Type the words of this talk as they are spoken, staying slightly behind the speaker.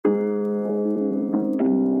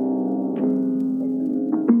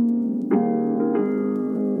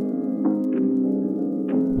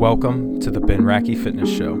Welcome to the Ben Racky Fitness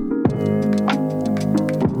Show.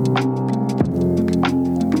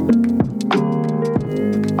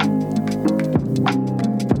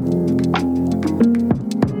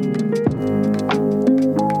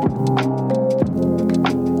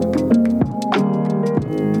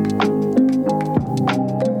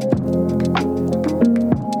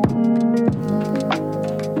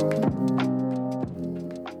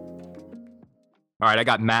 All right, I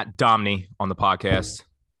got Matt Domney on the podcast.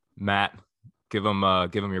 Matt, give him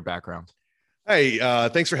your background. Hey,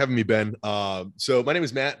 thanks for having me, Ben. So my name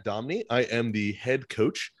is Matt Domney. I am the head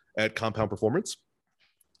coach at Compound Performance.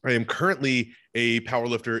 I am currently a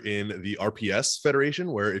powerlifter in the RPS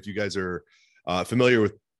Federation, where if you guys are familiar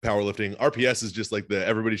with powerlifting, RPS is just like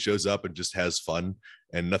everybody shows up and just has fun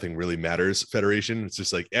and nothing really matters federation. It's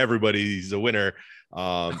just like everybody's a winner.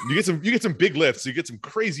 You get some big lifts, you get some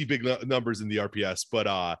crazy big numbers in the RPS,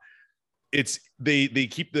 but they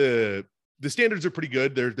keep the standards are pretty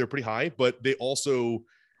good. They're pretty high, but they also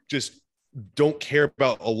just don't care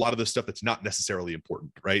about a lot of the stuff that's not necessarily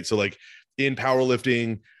important, right? So like in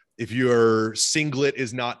powerlifting, if your singlet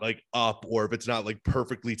is not like up, or if it's not like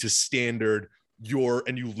perfectly to standard, you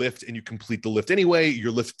lift and you complete the lift anyway,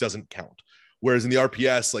 your lift doesn't count. Whereas in the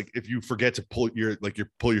RPS, like if you forget to pull your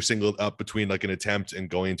singlet up between like an attempt and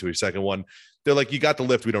going into a second one, they're like, you got the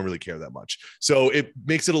lift. We don't really care that much. So it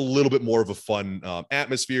makes it a little bit more of a fun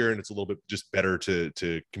atmosphere, and it's a little bit just better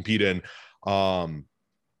to compete in. So I'm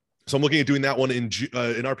looking at doing that one in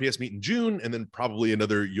an RPS meet in June, and then probably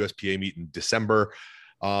another USPA meet in December.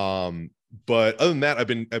 But other than that, I've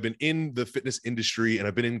been in the fitness industry, and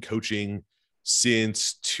I've been in coaching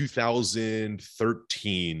since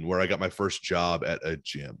 2013, where I got my first job at a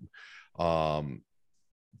gym. Kind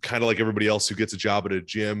of like everybody else who gets a job at a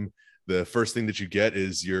gym, the first thing that you get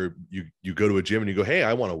is you go to a gym and you go, hey,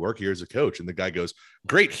 I want to work here as a coach. And the guy goes,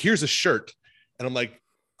 great, here's a shirt. And I'm like,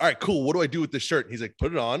 all right, cool. What do I do with this shirt? And he's like,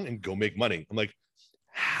 put it on and go make money. I'm like,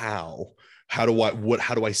 how do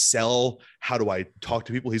I sell? How do I talk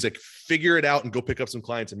to people? He's like, figure it out and go pick up some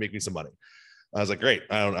clients and make me some money. I was like, great.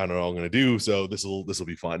 I don't know what I'm going to do. So this will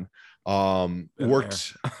be fun.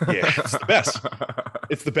 Worked. Yeah, it's the best.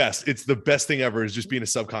 It's the best. It's the best thing ever, is just being a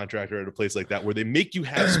subcontractor at a place like that, where they make you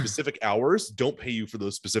have specific hours, don't pay you for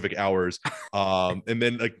those specific hours. And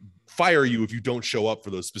then like fire you if you don't show up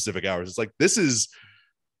for those specific hours. It's like, this is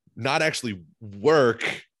not actually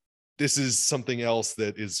work. This is something else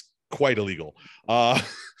that is quite illegal.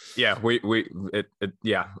 Yeah,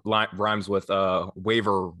 rhymes with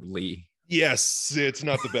Waverly. Yes, it's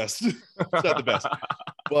not the best. It's not the best.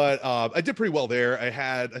 But I did pretty well there.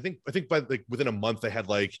 I think by like within a month, I had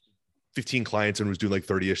like 15 clients and was doing like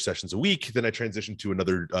 30-ish sessions a week. Then I transitioned to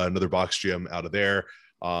another box gym out of there.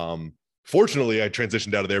 Fortunately, I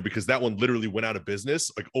transitioned out of there because that one literally went out of business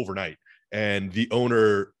like overnight. And the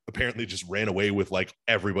owner apparently just ran away with like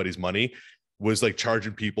everybody's money, was like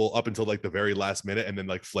charging people up until like the very last minute, and then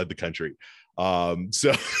like fled the country.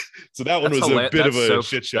 So that one was a bit of a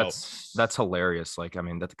shit show. That's hilarious. Like, I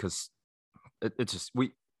mean, that's because it's just,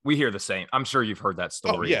 we hear the same. I'm sure you've heard that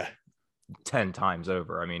story. Oh, yeah. 10 times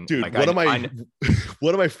over. I mean, dude, like one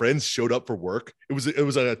of my friends showed up for work. It was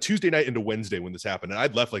a Tuesday night into Wednesday when this happened. And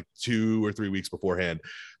I'd left like 2 or 3 weeks beforehand,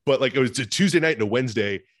 but like it was a Tuesday night into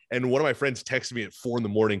Wednesday. And one of my friends texted me at 4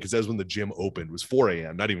 a.m, because that was when the gym opened. It was 4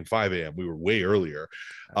 a.m, not even 5 a.m. We were way earlier.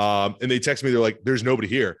 And they texted me. They're like, there's nobody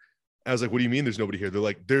here. I was like, what do you mean there's nobody here? They're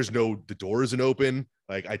like, the door isn't open.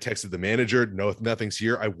 Like, I texted the manager, no, nothing's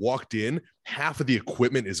here. I walked in, half of the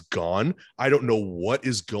equipment is gone. I don't know what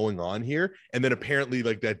is going on here. And then apparently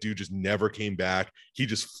like that dude just never came back. He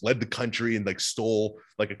just fled the country and like stole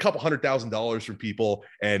like a couple $100,000 from people,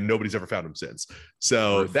 and nobody's ever found him since.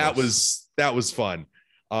 So that was fun.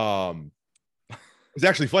 It was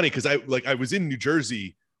actually funny because I was in New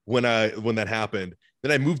Jersey when that happened.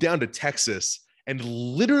 Then I moved down to Texas, and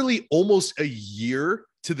literally almost a year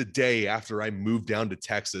to the day after I moved down to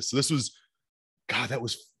Texas. So that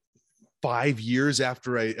was 5 years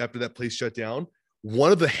after that place shut down.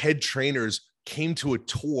 One of the head trainers came to a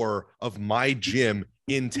tour of my gym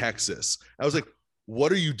in Texas. I was like,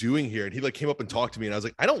 what are you doing here? And he like came up and talked to me, and I was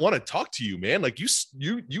like, I don't want to talk to you, man. Like you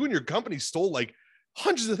and your company stole like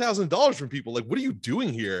hundreds of thousands of dollars from people. Like, what are you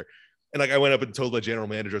doing here? And like, I went up and told the general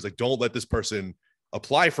manager, I was like, don't let this person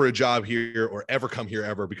apply for a job here or ever come here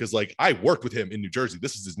ever, because like I worked with him in New Jersey.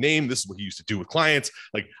 This is his name. This is what he used to do with clients.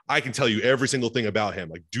 Like, I can tell you every single thing about him.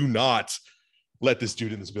 Like, do not let this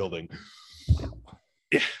dude in this building.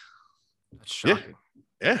 Yeah. That's shocking.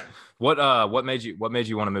 Yeah. What made you want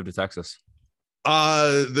to move to Texas?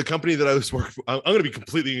 The company that I was working for, I'm going to be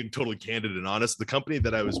completely and totally candid and honest. The company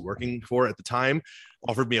that I was working for at the time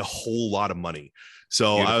offered me a whole lot of money.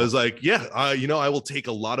 So Beautiful. I was like, yeah, I will take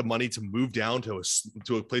a lot of money to move down to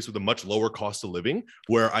a place with a much lower cost of living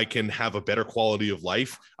where I can have a better quality of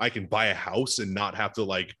life. I can buy a house and not have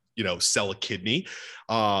to sell a kidney.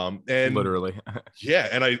 And Literally. yeah,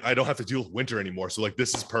 and I don't have to deal with winter anymore. So like,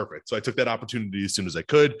 this is perfect. So I took that opportunity as soon as I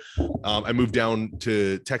could. I moved down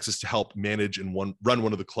to Texas to help manage and run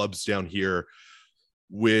one of the clubs down here,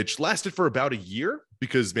 which lasted for about a year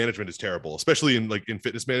because management is terrible, especially in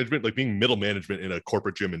fitness management. Like being middle management in a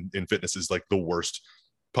corporate gym in fitness is like the worst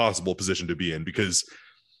possible position to be in because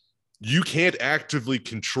you can't actively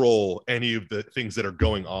control any of the things that are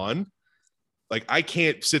going on. Like I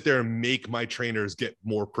can't sit there and make my trainers get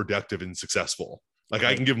more productive and successful. Like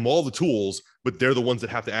I can give them all the tools, but they're the ones that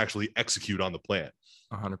have to actually execute on the plan.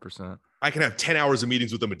 100%. I can have 10 hours of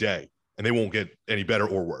meetings with them a day and they won't get any better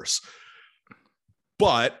or worse.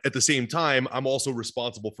 But at the same time, I'm also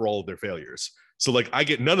responsible for all of their failures. So like I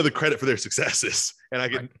get none of the credit for their successes and I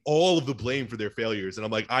get all of the blame for their failures. And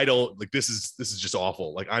I'm like, I don't like, this is just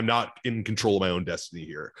awful. Like I'm not in control of my own destiny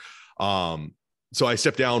here. So I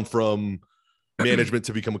stepped down from management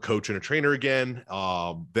to become a coach and a trainer again.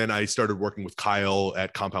 Then I started working with Kyle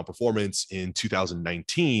at Compound Performance in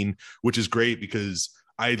 2019, which is great because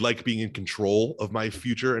I like being in control of my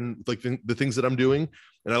future and like the things that I'm doing.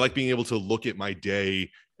 And I like being able to look at my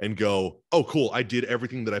day and go, oh, cool. I did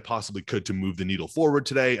everything that I possibly could to move the needle forward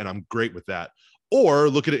today. And I'm great with that. Or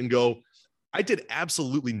look at it and go, I did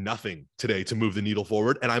absolutely nothing today to move the needle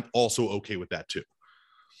forward. And I'm also okay with that too.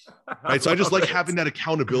 Right. So I just like having that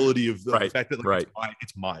accountability of the fact that like,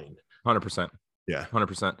 it's mine. 100%. Yeah.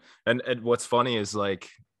 100%. And what's funny is like,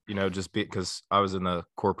 just because I was in the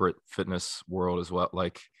corporate fitness world as well,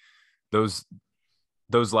 like those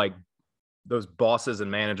bosses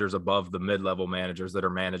and managers above the mid-level managers that are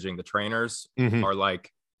managing the trainers are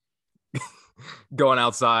like going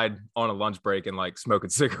outside on a lunch break and like smoking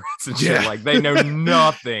cigarettes and shit. Like they know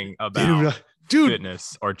nothing about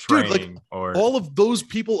fitness or training or all of those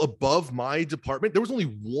people above my department. There was only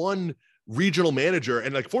one regional manager,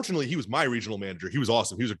 and like fortunately he was my regional manager. He was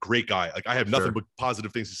awesome. He was a great guy. Like I have nothing but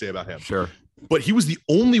positive things to say about him. Sure. But he was the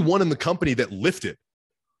only one in the company that lifted.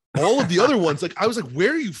 All of the other ones, like I was like,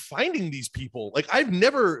 where are you finding these people? Like I've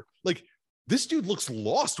never, like this dude looks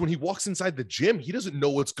lost when he walks inside the gym. He doesn't know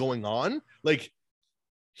what's going on. Like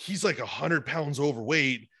he's like 100 pounds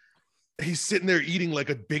overweight. He's sitting there eating like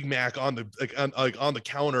a Big Mac on the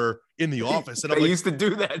counter in the office. And they used to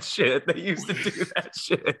do that shit.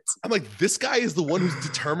 I'm like, this guy is the one who's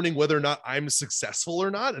determining whether or not I'm successful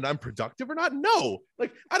or not, and I'm productive or not. No,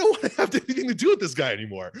 like I don't want to have anything to do with this guy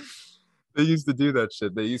anymore. They used to do that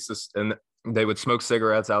shit. They used to, and they would smoke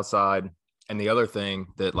cigarettes outside. And the other thing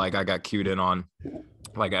that like I got cued in on,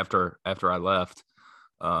 like after I left,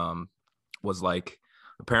 was like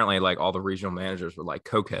apparently like all the regional managers were like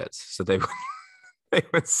cokeheads. So they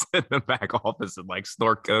would sit in the back office and like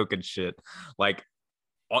snort coke and shit, like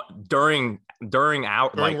during open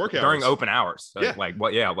hours. Yeah. Like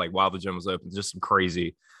while the gym was open, just some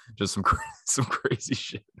crazy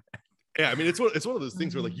shit. Yeah, I mean it's one of those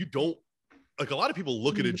things where like you don't. Like a lot of people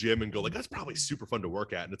look at a gym and go like, that's probably super fun to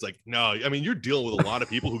work at. And it's like, no, I mean, you're dealing with a lot of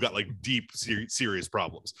people who got like deep, serious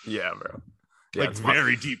problems. Yeah, bro. Yeah, like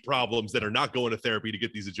very deep problems that are not going to therapy to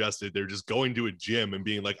get these adjusted. They're just going to a gym and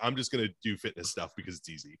being like, I'm just going to do fitness stuff because it's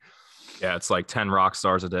easy. Yeah. It's like 10 rock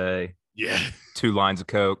stars a day. Yeah. 2 lines of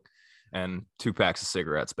Coke and 2 packs of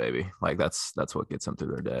cigarettes, baby. Like that's what gets them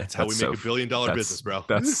through their day. That's how we make $1 billion business, bro.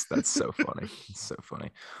 That's so funny. It's so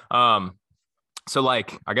funny. So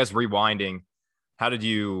like, I guess rewinding, how did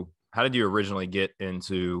you originally get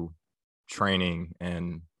into training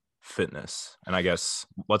and fitness? And I guess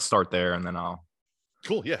let's start there and then I'll.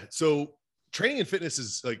 Cool. Yeah. So training and fitness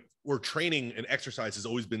is like, where training and exercise has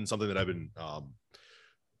always been something that I've been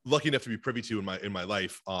lucky enough to be privy to in my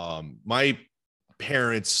life. My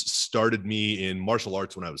parents started me in martial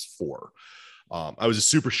arts when I was 4. I was a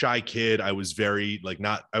super shy kid. I was very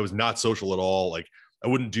I was not social at all. Like I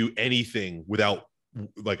wouldn't do anything without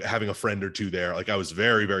like having a friend or two there. Like I was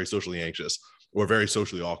very, very socially anxious or very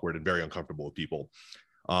socially awkward and very uncomfortable with people.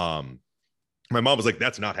 My mom was like,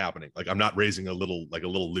 that's not happening. Like, I'm not raising a little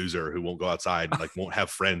loser who won't go outside and like won't have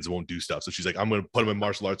friends, won't do stuff. So she's like, I'm going to put him in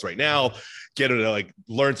martial arts right now, get him to like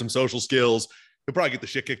learn some social skills. He'll probably get the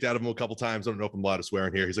shit kicked out of him a couple times. I don't know if I'm allowed to swear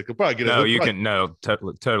in here. He's like, he'll probably get it. No, you can. No,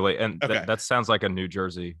 totally. And okay. That sounds like a New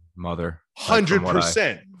Jersey mother.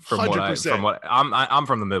 100%. From what I'm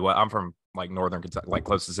from the Midwest. I'm from like northern Kentucky, like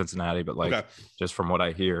close to Cincinnati, but like just from what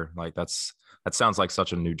I hear, like that's That sounds like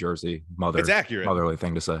such a New Jersey It's accurate. motherly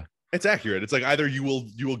thing to say. It's accurate. It's like either you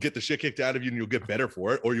will get the shit kicked out of you and you'll get better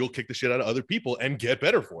for it, or you'll kick the shit out of other people and get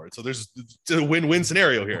better for it. So it's a win-win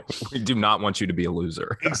scenario here. We do not want you to be a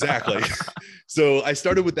loser. Exactly. So I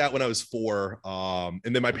started with that when I was 4.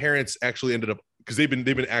 And then my parents actually ended up, because they've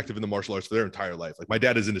been active in the martial arts for their entire life. Like my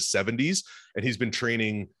dad is in his 70s and he's been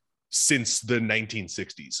training since the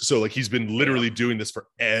 1960s. So like he's been literally doing this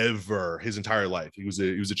forever, his entire life. He was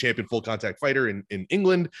a champion full contact fighter in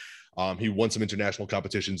England. He won some international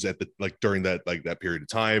competitions during that period of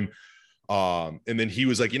time. And then he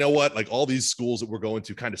was like, you know what, like all these schools that we're going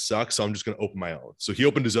to kind of suck, so I'm just going to open my own. So he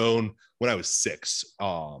opened his own when I was 6.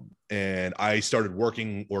 And I started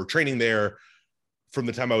working or training there from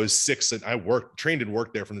the time I was 6, and I trained and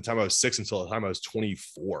worked there from the time I was 6 until the time I was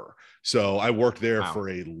 24. So I worked there for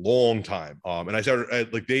a long time. And I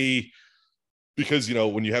started because, you know,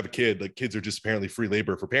 when you have a kid, like kids are just apparently free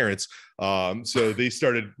labor for parents. So they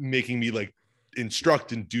started making me like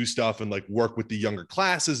instruct and do stuff and like work with the younger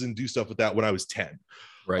classes and do stuff with that when I was 10.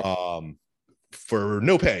 Right. For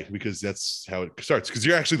no pay, because that's how it starts. Because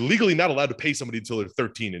you're actually legally not allowed to pay somebody until they're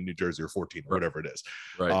 13 in New Jersey or 14 or whatever it is.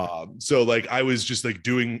 Right. So like I was just like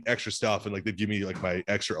doing extra stuff and like they'd give me like my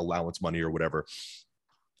extra allowance money or whatever.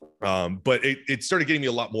 But it started getting me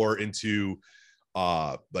a lot more into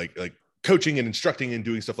like coaching and instructing and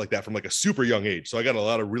doing stuff like that from like a super young age. So I got a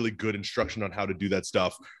lot of really good instruction on how to do that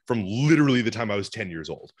stuff from literally the time I was 10 years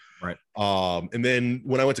old. Right. And then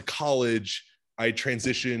when I went to college, I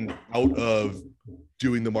transitioned out of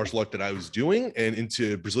doing the martial art that I was doing and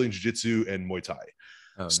into Brazilian Jiu-Jitsu and Muay Thai.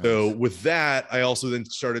 Oh, so nice. with that, I also then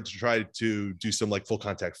started to try to do some like full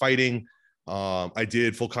contact fighting. I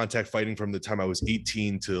did full contact fighting from the time I was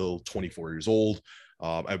 18 till 24 years old.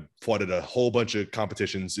 I fought at a whole bunch of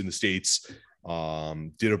competitions in the States,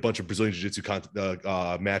 did a bunch of Brazilian Jiu-Jitsu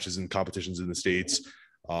matches and competitions in the States.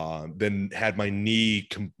 Then had my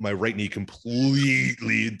right knee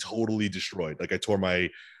completely and totally destroyed. Like I tore my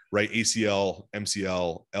right ACL,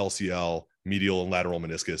 MCL, LCL, medial and lateral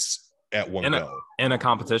meniscus at one go. In a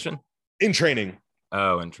competition? In training.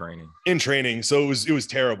 Oh, in training. In training. So it was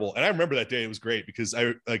terrible. And I remember that day. It was great because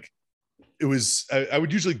I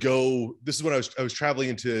would usually go, this is when I was traveling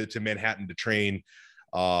into Manhattan to train.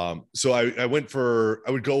 So I would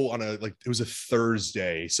go on it was a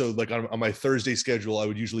Thursday. So like on my Thursday schedule, I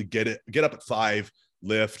would usually get up at 5,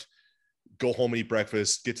 lift, go home and eat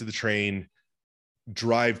breakfast, get to the train,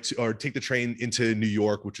 take the train into New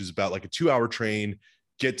York, which is about like a 2-hour train,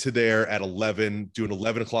 get to there at 11, do an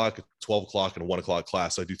 11 o'clock, 12 o'clock and a 1 o'clock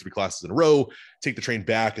class. So I do 3 classes in a row, take the train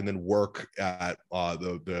back and then work at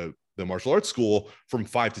the martial arts school from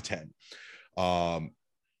 5 to 10.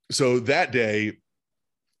 So that day,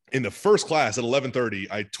 in the first class at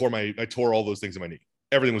 11:30, I tore all those things in my knee.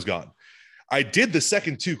 Everything was gone. I did the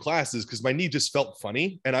second 2 classes because my knee just felt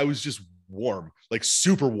funny and I was just warm, like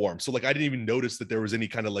super warm. So like I didn't even notice that there was any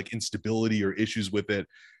kind of like instability or issues with it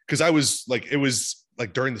because it was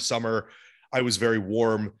like during the summer, I was very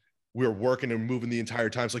warm. We were working and moving the entire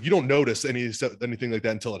time. So like you don't notice anything like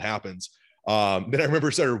that until it happens. Then I remember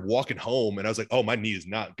I started walking home and I was like, oh, my knee is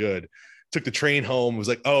not good. Took the train home, was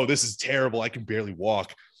like, oh, this is terrible. I can barely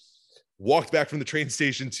walk. Walked back from the train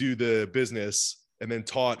station to the business and then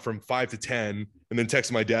taught from 5 to 10 and then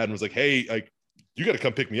texted my dad and was like, hey, like, you got to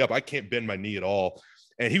come pick me up. I can't bend my knee at all.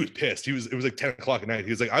 And he was pissed. It was like 10 o'clock at night.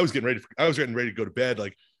 He was like, I was getting ready to go to bed.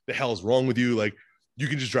 Like, the hell is wrong with you? Like, you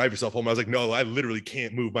can just drive yourself home. I was like, no, I literally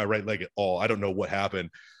can't move my right leg at all. I don't know what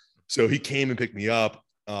happened. So he came and picked me up.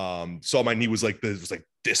 Saw my knee was like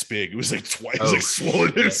this big. It was like twice, it was like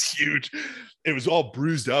swollen. It was huge. It was all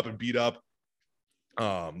bruised up and beat up.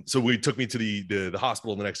 So we took me to the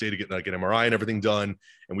hospital the next day to get like an MRI and everything done.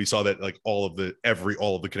 And we saw that like all of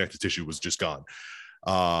the connective tissue was just gone.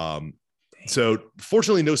 So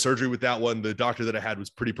fortunately no surgery with that one. The doctor that I had was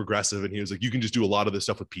pretty progressive and he was like, you can just do a lot of this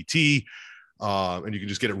stuff with PT. And you can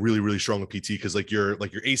just get it really, really strong with PT. Cause like your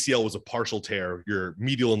ACL was a partial tear, your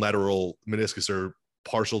medial and lateral meniscus are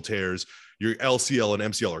partial tears, your LCL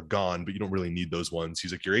and MCL are gone, but you don't really need those ones.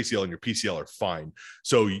 He's like, your ACL and your PCL are fine.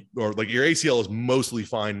 So, or like your ACL is mostly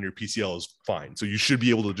fine and your PCL is fine. So you should be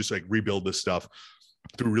able to just like rebuild this stuff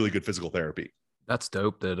through really good physical therapy. That's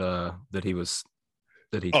dope that he was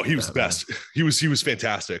the best. Man. He was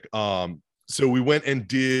fantastic. So we went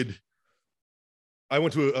and I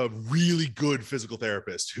went to a really good physical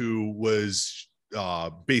therapist who was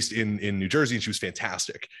based in New Jersey, and she was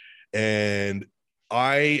fantastic. And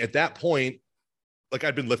at that point, like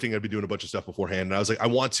I'd been lifting, I'd been doing a bunch of stuff beforehand. And I was like, I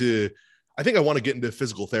want to get into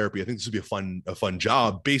physical therapy. I think this would be a fun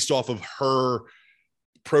job based off of her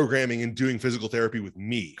programming and doing physical therapy with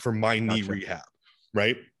me for my knee rehab.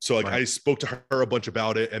 Right. So like I spoke to her a bunch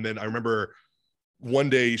about it. And then I remember one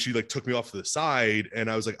day she like took me off to the side and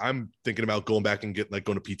I was like, I'm thinking about going back and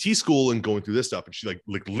going to PT school and going through this stuff. And she like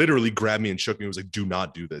literally grabbed me and shook me and was like, do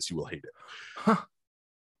not do this. You will hate it. Huh.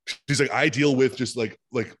 She's like, I deal with just like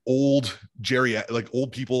old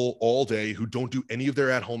old people all day who don't do any of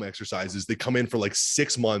their at-home exercises. They come in for like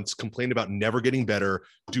 6 months, complain about never getting better,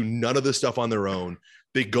 do none of this stuff on their own.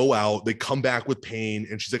 They go out, they come back with pain.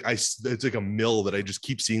 And she's like, it's like a mill that I just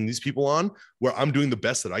keep seeing these people on, where I'm doing the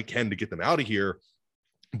best that I can to get them out of here.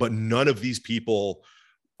 But none of these people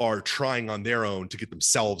are trying on their own to get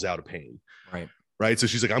themselves out of pain. Right. So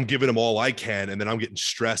she's like, I'm giving them all I can. And then I'm getting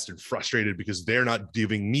stressed and frustrated because they're not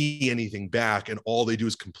giving me anything back. And all they do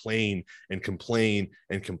is complain and complain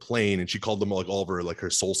and complain. And she called them like all of her, like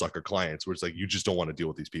her soul sucker clients, where it's like, you just don't want to deal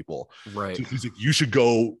with these people. Right. So she's like, you should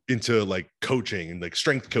go into like coaching and like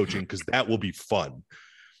strength coaching, because that will be fun.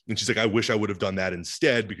 And she's like, I wish I would have done that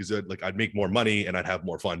instead, because I'd make more money and I'd have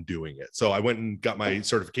more fun doing it. So I went and got my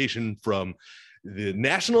certification from the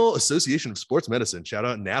National Association of Sports Medicine. Shout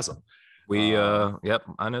out NASM. Yep,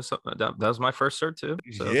 I know something. That was my first cert too.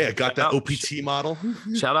 So yeah, got that OPT model.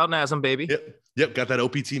 Shout out NASM, baby. Yep, got that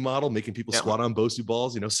OPT model, making people squat on BOSU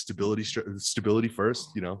balls. You know, stability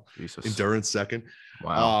first. You know, Jesus. Endurance second.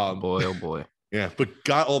 Wow, boy, oh boy. Yeah, but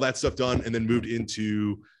got all that stuff done, and then moved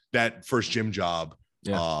into that first gym job.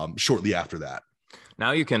 Shortly after that.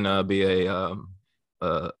 Now you can be a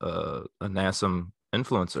NASM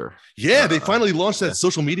influencer. Yeah, they finally launched that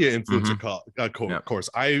social media influencer course.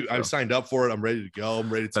 I signed up for it. I'm ready to go. I'm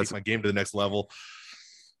ready to take my game to the next level.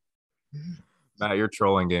 Matt, your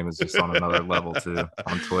trolling game is just on another level too.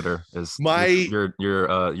 On Twitter is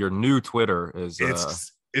your new Twitter is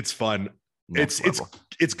it's fun.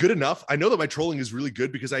 It's good enough. I know that my trolling is really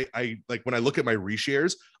good because I like when I look at my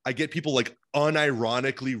reshares, I get people like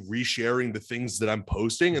unironically resharing the things that I'm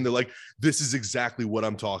posting, and they're like, "This is exactly what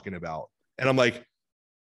I'm talking about," and I'm like,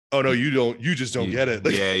 "Oh no, you don't. You just don't get it."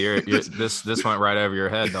 Like, yeah, you're this went right over your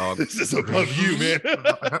head, dog. This is above you, man.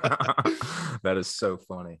 That is so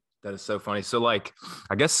funny. That is so funny. So like,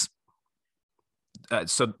 I guess,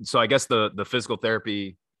 so I guess the physical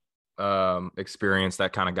therapy experience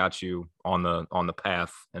that kind of got you on the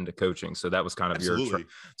path into coaching. So that was kind of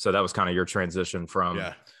your transition from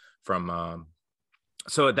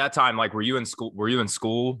so at that time, like, were you in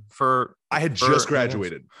school for? I had just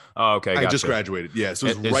graduated. Oh, okay. I just graduated. Yeah. So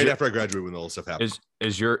it was right after I graduated when all this stuff happened.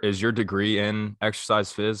 Is your degree in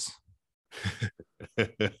exercise phys?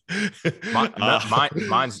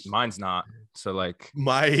 Mine's not. So like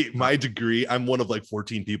my degree, I'm one of like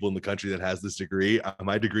 14 people in the country that has this degree.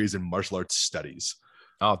 My degree is in martial arts studies.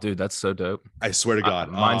 Oh, dude, that's so dope. I swear to God.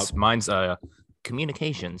 Mine's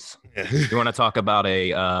communications. You want to talk about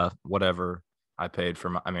a whatever I paid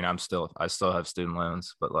for I still have student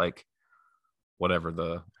loans, but like whatever,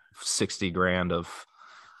 the 60 grand of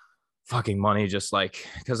fucking money, just like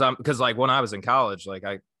because like when I was in college, like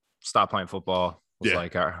I stopped playing football. I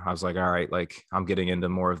was like, all right, like I'm getting into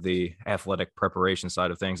more of the athletic preparation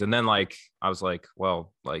side of things. And then like, I was like,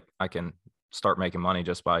 well, like I can start making money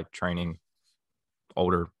just by training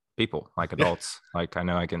older people, like adults. Like I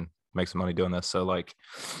know I can make some money doing this. So like,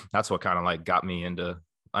 that's what kind of like got me into,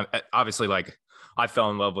 obviously like I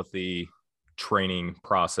fell in love with the training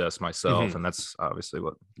process myself. And that's obviously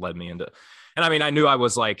what led me into, and I mean, I knew I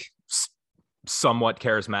was like somewhat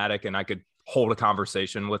charismatic and I could hold a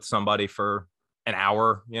conversation with somebody for an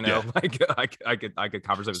hour, you know, like I could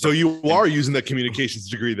converse. So you are using that communications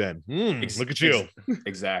degree then. Look at you.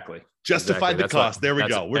 Exactly. Justified the cost. There we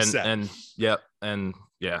go. We're set. And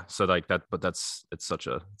so like that, but it's such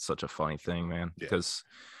a funny thing, man, because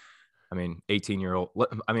I mean,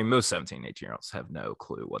 most 17, 18-year-olds have no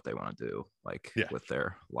clue what they want to do, like with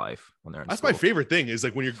their life when they're in school. My favorite thing is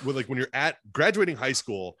like when you're at graduating high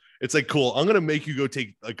school, it's like, cool, I'm going to make you go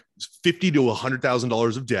take like $50,000 to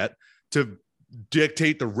 $100,000 of debt to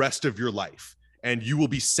dictate the rest of your life, and you will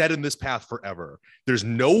be set in this path forever. There's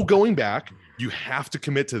no going back. You have to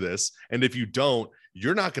commit to this, and if you don't,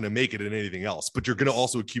 you're not going to make it in anything else, but you're going to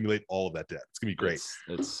also accumulate all of that debt. It's gonna be great.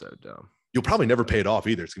 It's so dumb. You'll probably never pay it off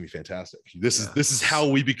either. It's gonna be fantastic. This is how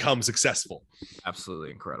we become successful.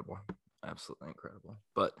 Absolutely incredible.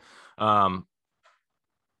 But all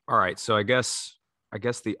right, so I guess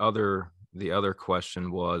the other question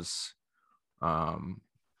was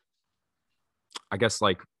I guess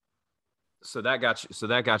like, so that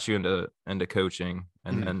got you into coaching,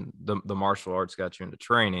 and then the martial arts got you into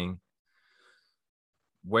training.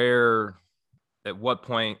 At what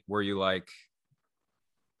point were you like,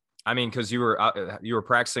 I mean, because you were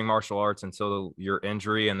practicing martial arts until your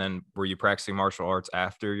injury, and then were you practicing martial arts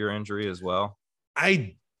after your injury as well?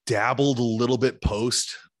 I dabbled a little bit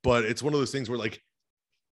post, but it's one of those things where like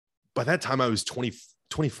by that time I was 20,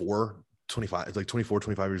 24, 25, like 24,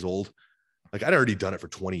 25 years old. Like I'd already done it for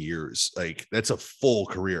 20 years. Like that's a full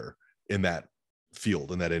career in that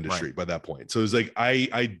field, in that industry Right. by that point. So it was like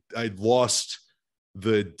I lost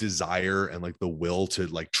the desire and like the will to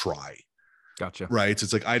like try. Gotcha. Right. So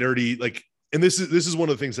it's like I'd already like, and this is one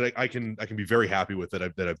of the things that I can be very happy with that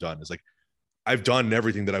I've done is like I've done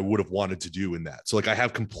everything that I would have wanted to do in that. So like I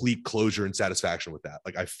have complete closure and satisfaction with that.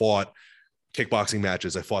 Like I fought kickboxing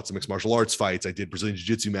matches, I fought some mixed martial arts fights, I did Brazilian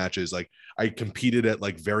jiu-jitsu matches, like I competed at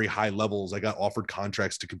like very high levels, I got offered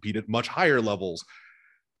contracts to compete at much higher levels,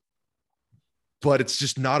 but it's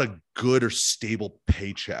just not a good or stable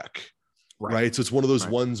paycheck. Right. So it's one of those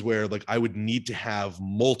ones where like I would need to have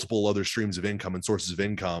multiple other streams of income and sources of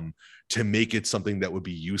income to make it something that would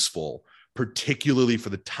be useful, particularly for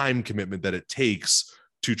the time commitment that it takes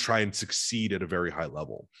to try and succeed at a very high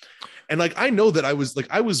level. And like I know that I was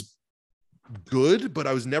good, but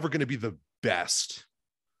I was never going to be the best.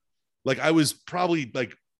 Like I was probably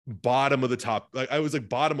like bottom of the top. Like I was like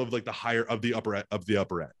bottom of like the higher of the upper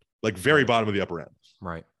end, like very bottom of the upper end.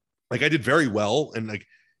 Right. Like I did very well. And like,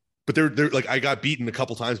 but they're like, I got beaten a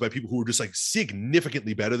couple times by people who were just like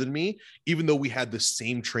significantly better than me, even though we had the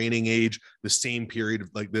same training age, the same period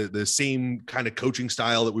of like the same kind of coaching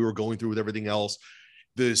style that we were going through with everything else,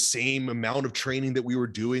 the same amount of training that we were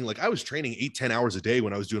doing. Like I was training 8-10 hours a day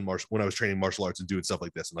when I was training martial arts and doing stuff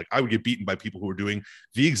like this. And like, I would get beaten by people who were doing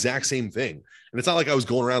the exact same thing. And it's not like I was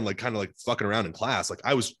going around, like kind of like fucking around in class. Like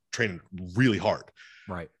I was training really hard.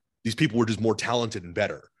 Right. These people were just more talented and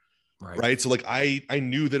better. Right. So like, I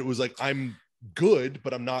knew that it was like, I'm good,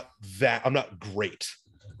 but I'm not great.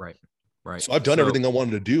 Right. Right. So I've done everything I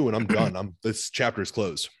wanted to do and I'm done. This chapter is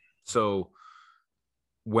closed. So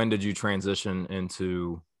when did you transition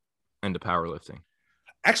into powerlifting?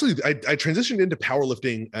 Actually, I transitioned into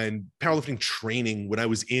powerlifting and powerlifting training when I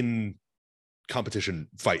was in competition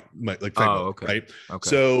fight mode, okay. Right. Okay.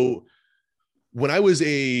 So when I was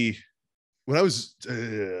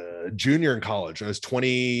junior in college, I was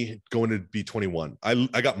 20, going to be 21.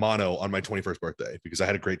 I got mono on my 21st birthday because I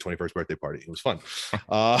had a great 21st birthday party. It was fun.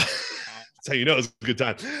 That's how you know it was a good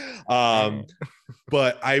time.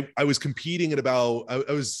 But I was competing at about,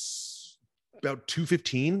 I was about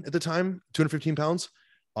 215 at the time, 215 pounds.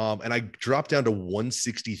 And I dropped down to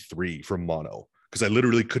 163 from mono because I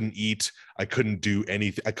literally couldn't eat. I couldn't do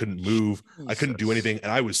anything. I couldn't move. Jesus. I couldn't do anything.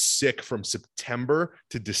 And I was sick from September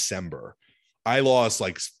to December. I lost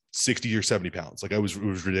like 60 or 70 pounds. Like it was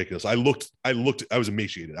ridiculous. I was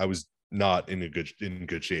emaciated. I was not in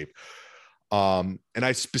good shape. And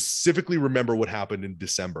I specifically remember what happened in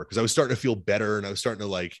December because I was starting to feel better and I was starting to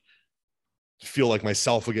like feel like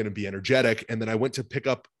myself again and be energetic. And then I went to pick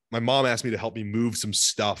up, my mom asked me to help me move some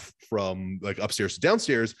stuff from like upstairs to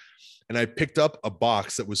downstairs. And I picked up a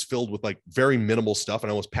box that was filled with like very minimal stuff.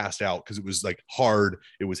 And I almost passed out because it was like hard.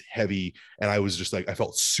 It was heavy. And I was just like, I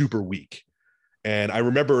felt super weak. And I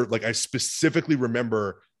remember, like, I specifically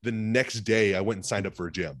remember the next day I went and signed up for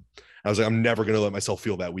a gym. I was like, I'm never going to let myself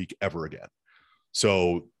feel that weak ever again.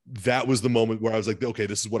 So that was the moment where I was like, okay,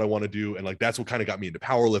 this is what I want to do. And like, that's what kind of got me into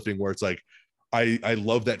powerlifting, where it's like, I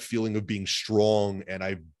love that feeling of being strong. And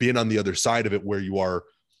I've been on the other side of it where you are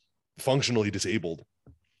functionally disabled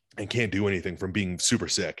and can't do anything from being super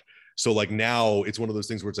sick. So like now it's one of those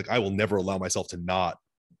things where it's like, I will never allow myself to not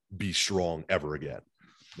be strong ever again.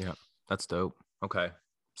 Yeah, that's dope. Okay.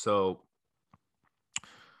 So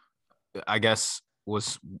I guess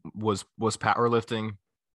was powerlifting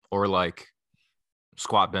or like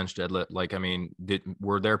squat, bench, deadlift? Like, I mean,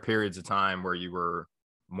 were there periods of time where you were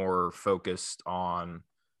more focused on,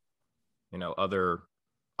 other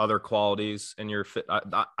qualities in your fit?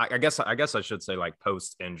 I guess I should say like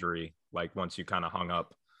post injury, like once you kind of hung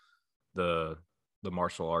up the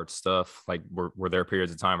martial arts stuff, like were there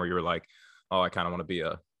periods of time where you were like, oh, I kind of want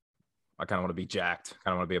to be jacked,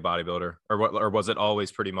 kind of want to be a bodybuilder, or was it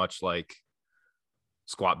always pretty much like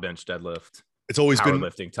squat, bench, deadlift? It's always been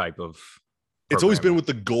powerlifting type of. It's always been with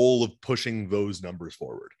the goal of pushing those numbers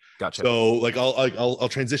forward. Gotcha. So like I'll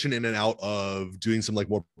transition in and out of doing some like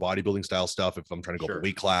more bodybuilding style stuff if I'm trying to go up a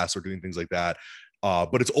weight class or doing things like that.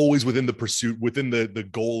 But it's always within the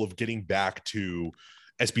goal of getting back to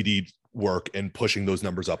SBD work and pushing those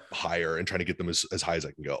numbers up higher and trying to get them as high as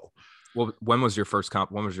I can go. Well, when was your first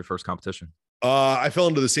competition? I fell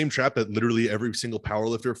into the same trap that literally every single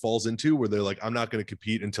powerlifter falls into, where they're like, I'm not going to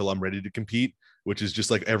compete until I'm ready to compete, which is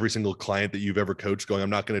just like every single client that you've ever coached going, I'm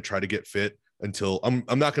not going to try to get fit until I'm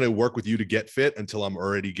not going to work with you to get fit until I'm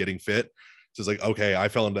already getting fit. So it's like, okay, I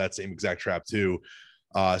fell into that same exact trap too.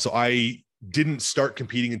 So I didn't start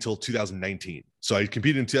competing until 2019. So I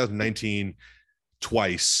competed in 2019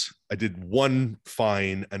 twice. I did one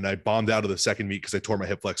fine, and I bombed out of the second meet because I tore my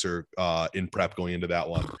hip flexor in prep going into that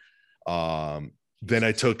one. Then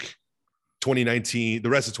I took 2019, the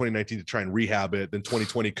rest of 2019 to try and rehab it. Then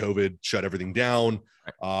 2020 COVID shut everything down.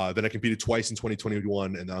 Then I competed twice in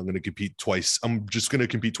 2021, and I'm going to compete twice. I'm just going to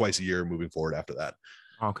compete twice a year moving forward after that.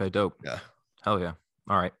 Okay, dope. Yeah. Hell yeah.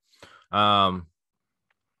 All right.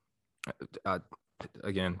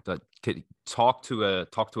 Again, talk to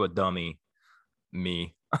a dummy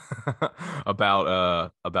me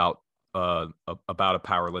about a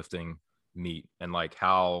powerlifting meet, and like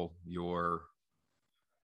how your,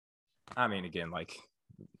 I mean, again, like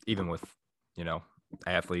even with, you know,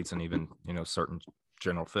 athletes and even, you know, certain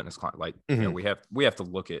general fitness clients, like, you know, we have to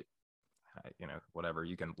look at, you know, whatever,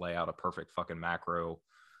 you can lay out a perfect fucking macro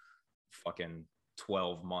fucking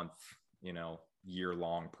 12-month, you know,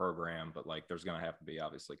 year-long program, but like there's gonna have to be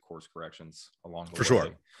obviously course corrections along the way, sure,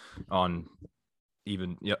 on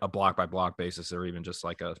even a block by block basis, or even just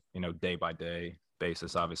like a, you know, day by day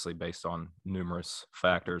basis, obviously based on numerous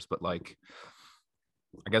factors. But like,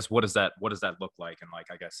 I guess what does that look like? And like,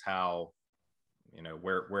 I guess how, you know,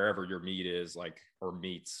 wherever your meet is, like, or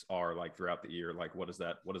meets are like throughout the year, like what does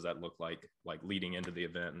that look like leading into the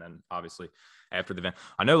event, and then obviously after the event?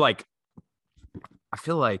 I know, like, I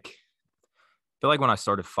feel like when I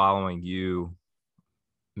started following you,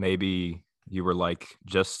 maybe you were like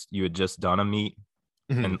you had just done a meet,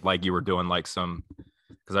 and like you were doing like some,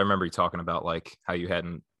 because I remember you talking about like how you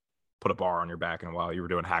hadn't put a bar on your back in a while. You were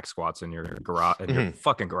doing hack squats in your garage, and your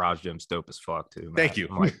fucking garage gym's dope as fuck too, man. Thank you.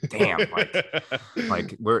 I'm like, damn,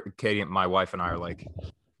 like we're, Katie and my wife and I are like,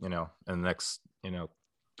 you know, in the next, you know,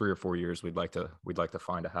 3 or 4 years, we'd like to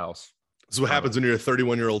find a house. This is what happens when you're a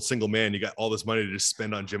 31-year-old single man. You got all this money to just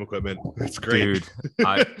spend on gym equipment. It's great. Dude,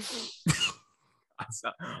 I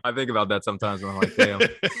think about that sometimes when I'm like, damn.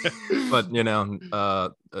 But you know,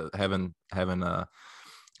 having a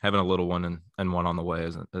little one and one on the way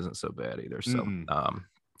isn't so bad either. So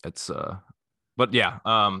it's but yeah,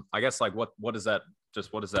 I guess like what does that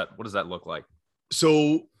look like?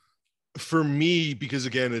 So for me, because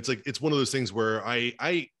again, it's like, it's one of those things where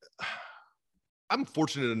I'm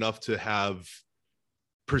fortunate enough to have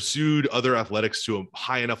pursued other athletics to a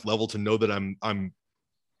high enough level to know that I'm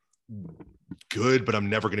good, but I'm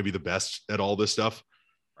never going to be the best at all this stuff.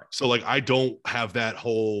 Right. So like, I don't have that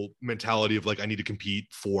whole mentality of like, I need to compete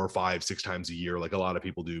 4, 5, 6 times a year, like a lot of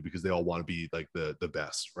people do, because they all want to be like the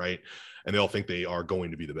best. Right. And they all think they are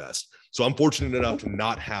going to be the best. So I'm fortunate enough to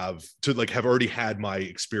not have already had my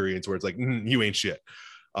experience where it's like, you ain't shit.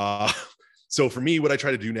 So for me, what I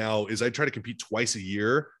try to do now is I try to compete twice a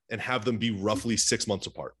year and have them be roughly 6 months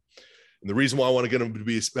apart. And the reason why I want to get them to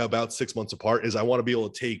be about 6 months apart is I want to be able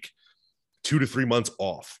to take 2 to 3 months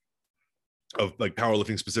off of like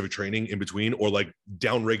powerlifting specific training in between, or like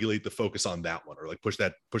down regulate the focus on that one, or like push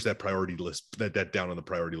that priority list, that down on the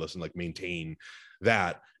priority list, and like maintain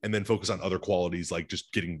that, and then focus on other qualities, like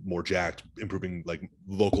just getting more jacked, improving like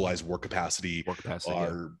localized work capacity,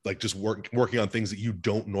 or like just working on things that you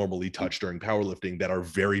don't normally touch during powerlifting that are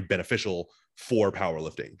very beneficial for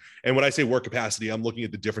powerlifting. And when I say work capacity, I'm looking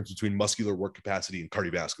at the difference between muscular work capacity and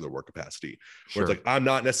cardiovascular work capacity, where it's like, I'm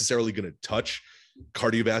not necessarily going to touch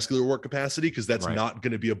cardiovascular work capacity because that's not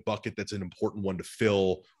going to be a bucket that's an important one to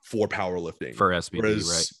fill for powerlifting, for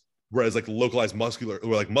SBD, whereas like localized muscular,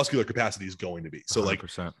 or like muscular capacity is going to be. So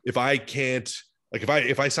 100%. Like if I can't, like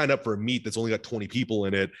if I sign up for a meet that's only got 20 people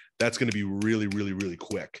in it, that's going to be really, really, really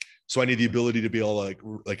quick. So I need the ability to be able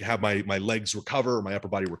to like have my legs recover, or my upper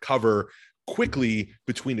body recover quickly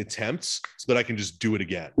between attempts, so that I can just do it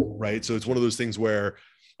again. Right. So it's one of those things where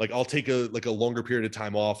like I'll take a longer period of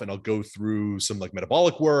time off, and I'll go through some like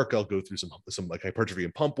metabolic work. I'll go through some like hypertrophy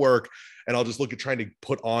and pump work, and I'll just look at trying to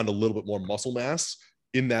put on a little bit more muscle mass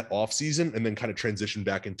in that off season, and then kind of transition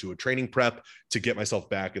back into a training prep to get myself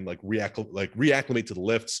back and like reacclimate to the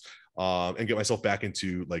lifts, and get myself back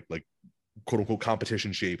into like quote unquote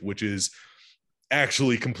competition shape, which is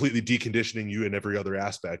actually completely deconditioning you in every other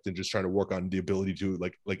aspect, and just trying to work on the ability to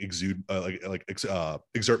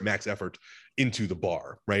exert max effort into the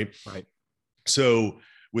bar. Right. So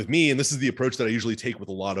with me, and this is the approach that I usually take with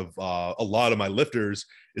a lot of my lifters,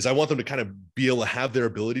 is I want them to kind of be able to have their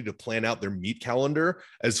ability to plan out their meet calendar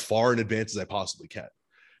as far in advance as I possibly can.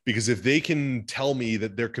 Because if they can tell me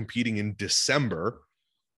that they're competing in December,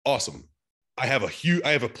 awesome. I have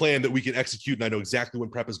a plan that we can execute, and I know exactly when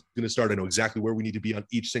prep is going to start. I know exactly where we need to be on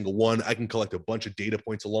each single one. I can collect a bunch of data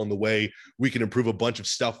points along the way. We can improve a bunch of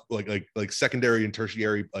stuff like secondary and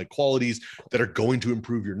tertiary qualities that are going to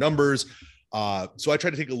improve your numbers. So I try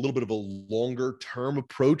to take a little bit of a longer term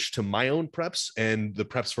approach to my own preps and the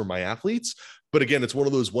preps for my athletes. But again, it's one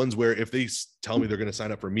of those ones where if they tell me they're going to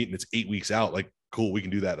sign up for a meet and it's 8 weeks out, like, cool, we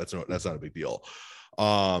can do that. That's not a big deal.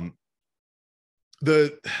 The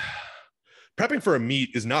prepping for a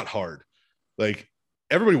meet is not hard. Like,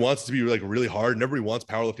 everybody wants it to be like really hard, and everybody wants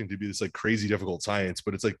powerlifting to be this like crazy difficult science,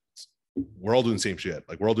 but it's like, we're all doing the same shit.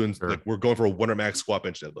 Like, we're all doing like, we're going for a 1 rep max squat,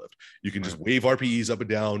 bench, deadlift. You can just wave RPEs up and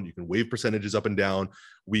down. You can wave percentages up and down.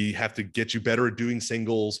 We have to get you better at doing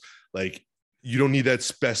singles. Like, you don't need that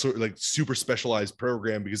special, like super specialized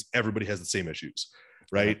program because everybody has the same issues,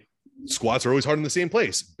 right? Squats are always hard in the same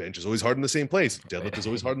place. Bench is always hard in the same place. Deadlift is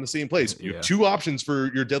always hard in the same place. You have 2 options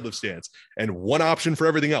for your deadlift stance and 1 option for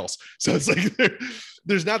everything else. So it's like,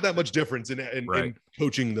 there's not that much difference in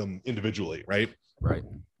coaching them individually, right? Right.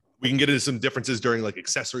 We can get into some differences during like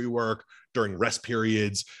accessory work, during rest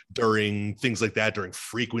periods, during things like that, during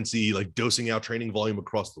frequency, like dosing out training volume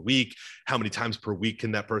across the week. How many times per week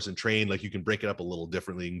can that person train? Like, you can break it up a little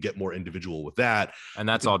differently and get more individual with that. And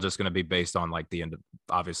that's all just going to be based on like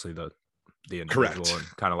obviously the individual. Correct.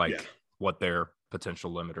 And kind of like what their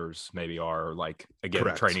potential limiters maybe are, like,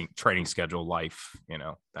 again, training schedule, life,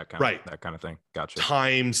 that kind of thing. Gotcha.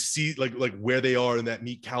 Time, see like where they are in that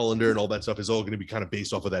meet calendar and all that stuff is all going to be kind of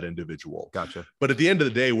based off of that individual. Gotcha. But at the end of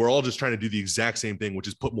the day, we're all just trying to do the exact same thing, which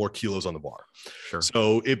is put more kilos on the bar. Sure.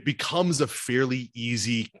 So it becomes a fairly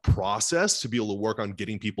easy process to be able to work on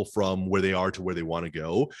getting people from where they are to where they want to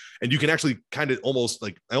go. And you can actually kind of almost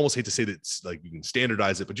like, I almost hate to say that it's like you can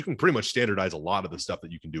standardize it, but you can pretty much standardize a lot of the stuff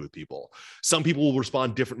that you can do with people. Some people will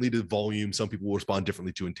respond differently to volume. Some people will respond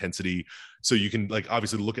differently to intensity. So you can like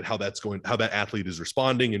obviously look at how that athlete is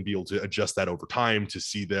responding and be able to adjust that over time to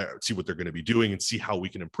see what they're going to be doing and see how we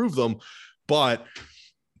can improve them. But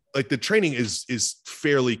like, the training is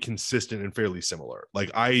fairly consistent and fairly similar.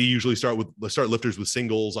 Like, I usually start lifters with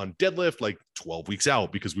singles on deadlift like 12 weeks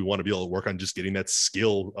out, because we want to be able to work on just getting that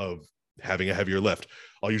skill of having a heavier lift.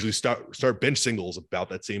 I'll usually start bench singles about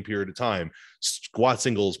that same period of time. Squat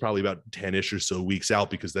singles probably about 10-ish or so weeks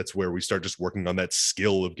out, because that's where we start just working on that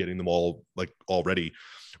skill of getting them all ready.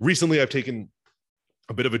 Recently, I've taken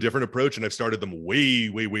a bit of a different approach, and I've started them way,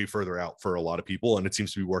 way, way further out for a lot of people, and it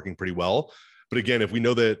seems to be working pretty well. But again, if we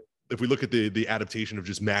look at the adaptation of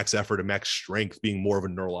just max effort and max strength being more of a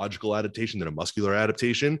neurological adaptation than a muscular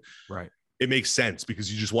adaptation, right, it makes sense,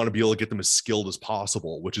 because you just want to be able to get them as skilled as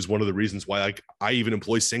possible, which is one of the reasons why I even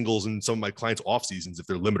employ singles in some of my clients' off seasons if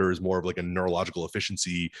their limiter is more of like a neurological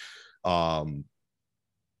efficiency, if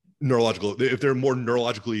they're more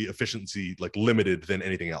neurologically efficiency like limited than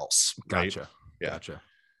anything else. Right? Gotcha. Yeah. Gotcha.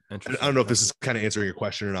 I don't know if this is kind of answering your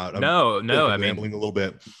question or not. No, I mean, rambling a little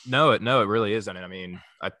bit. No, it really isn't. I mean,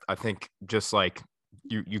 I think just like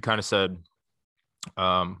you kind of said,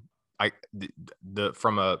 from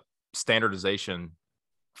a standardization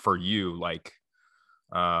for you, like,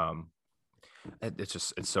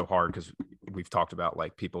 it's so hard, because we've talked about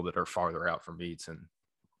like people that are farther out from meets and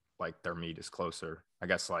like their meet is closer. I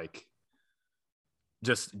guess like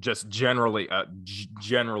just generally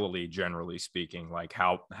speaking, like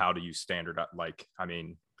how do you standardize, like, I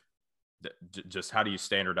mean, just how do you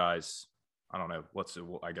standardize? I don't know.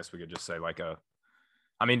 I guess we could just say like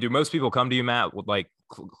do most people come to you, Matt, with like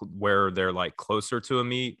where they're like closer to a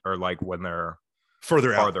meet, or like when they're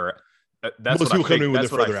farther out? That's most people come to me when they're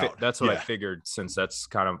further out. That's what I figured, since that's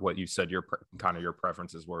kind of what you said your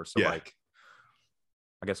preferences were. So like,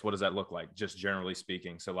 I guess, what does that look like, just generally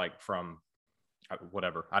speaking? So like from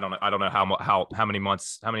whatever, I don't know how many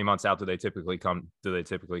months out do they typically come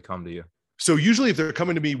to you? So usually if they're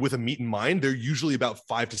coming to me with a meet in mind, they're usually about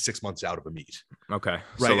 5 to 6 months out of a meet. Okay.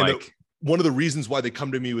 Right. So like, one of the reasons why they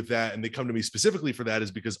come to me with that, and they come to me specifically for that,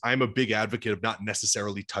 is because I'm a big advocate of not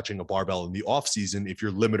necessarily touching a barbell in the off season if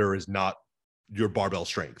your limiter is not your barbell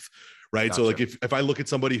strength. Right. Gotcha. So like if I look at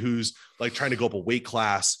somebody who's like trying to go up a weight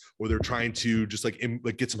class, or they're trying to just like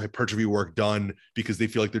get some hypertrophy work done because they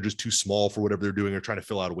feel like they're just too small for whatever they're doing, or trying to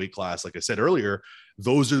fill out a weight class, like I said earlier,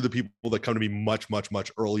 those are the people that come to me much, much,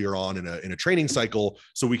 much earlier on in a training cycle.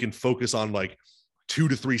 So we can focus on like 2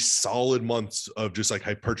 to 3 solid months of just like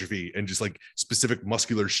hypertrophy and just like specific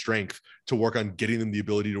muscular strength to work on getting them the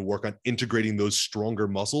ability to work on integrating those stronger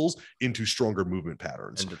muscles into stronger movement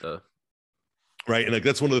patterns. Right. And like,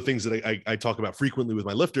 that's one of the things that I talk about frequently with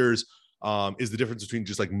my lifters, is the difference between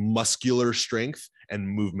just like muscular strength and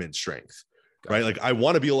movement strength. right? Like I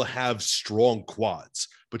want to be able to have strong quads,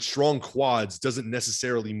 but strong quads doesn't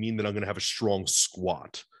necessarily mean that I'm going to have a strong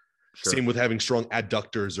squat. Sure. Same with having strong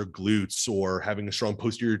adductors or glutes, or having a strong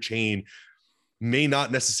posterior chain may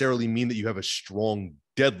not necessarily mean that you have a strong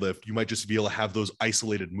deadlift. You might just be able to have those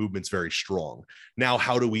isolated movements very strong. Now,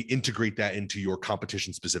 how do we integrate that into your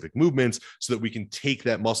competition specific movements so that we can take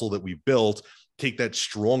that muscle that we built, take that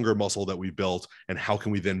stronger muscle that we built, and how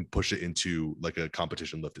can we then push it into like a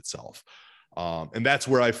competition lift itself? And that's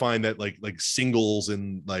where I find that like singles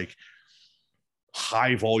and like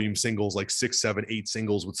high volume singles, like 6, 7, 8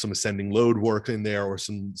 singles with some ascending load work in there, or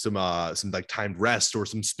some like timed rest, or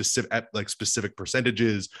some specific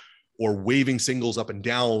percentages, or waving singles up and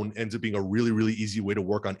down, ends up being a really, really easy way to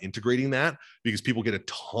work on integrating that, because people get a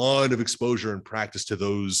ton of exposure and practice to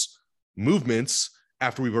those movements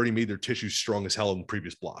after we've already made their tissues strong as hell in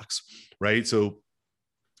previous blocks, right? So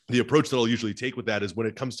the approach that I'll usually take with that is, when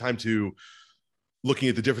it comes time to looking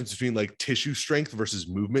at the difference between like tissue strength versus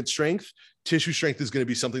movement strength, tissue strength is going to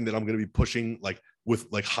be something that I'm going to be pushing like with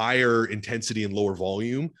like higher intensity and lower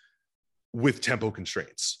volume with tempo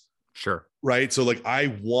constraints. Sure. Right. So like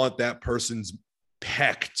I want that person's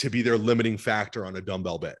pec to be their limiting factor on a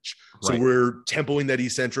dumbbell bench. So we're tempoing that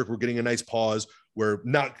eccentric. We're getting a nice pause. We're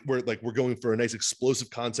going for a nice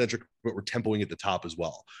explosive concentric, but we're tempoing at the top as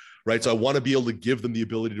well. Right. So I want to be able to give them the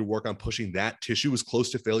ability to work on pushing that tissue as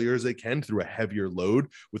close to failure as they can through a heavier load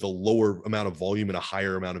with a lower amount of volume and a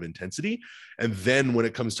higher amount of intensity. And then when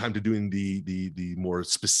it comes time to doing the more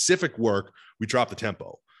specific work, we drop the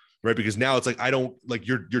tempo, right? Because now it's like, I don't like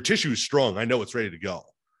your tissue is strong. I know it's ready to go.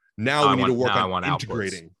 Now we need to work on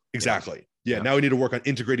integrating. Outputs. Exactly. Yeah. Now we need to work on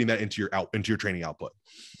integrating that into your training output.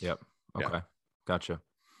 Yep. Okay. Yeah. Gotcha.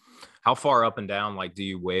 How far up and down, like, do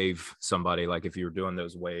you wave somebody? Like if you were doing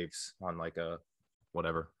those waves on like a,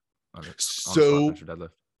 whatever. So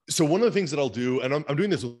one of the things that I'll do, and I'm doing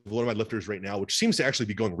this with one of my lifters right now, which seems to actually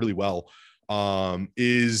be going really well,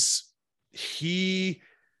 is he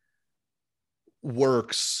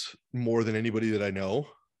works more than anybody that I know.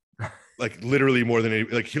 Like literally more than any,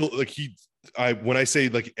 when I say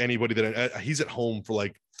like anybody that he's at home for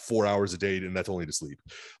like 4 hours a day, and that's only to sleep.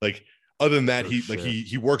 Like, other than that,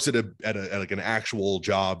 he works at like an actual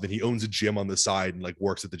job. Then he owns a gym on the side and like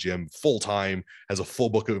works at the gym full time, has a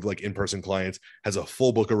full book of like in-person clients, has a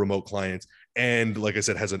full book of remote clients, and like I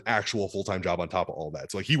said, has an actual full-time job on top of all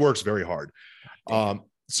that. So like he works very hard.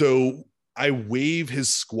 So I waive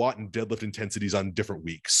his squat and deadlift intensities on different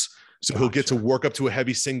weeks. So he'll get to work up to a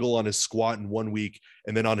heavy single on his squat in 1 week.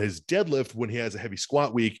 And then on his deadlift, when he has a heavy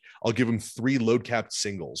squat week, I'll give him 3 load capped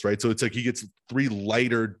singles, right? So it's like he gets 3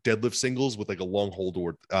 lighter deadlift singles with like a long hold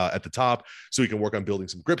or at the top. So he can work on building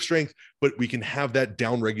some grip strength, but we can have that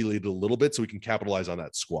down regulated a little bit so we can capitalize on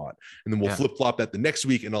that squat. And then we'll flip flop that the next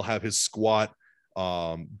week, and I'll have his squat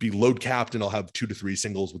be load capped, and I'll have 2 to 3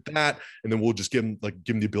 singles with that. And then we'll just give him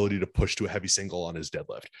the ability to push to a heavy single on his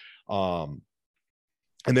deadlift.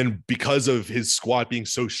 And then because of his squat being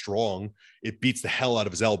so strong, it beats the hell out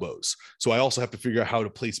of his elbows. So I also have to figure out how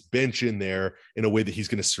to place bench in there in a way that he's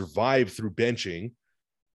going to survive through benching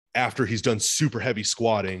after he's done super heavy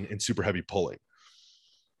squatting and super heavy pulling.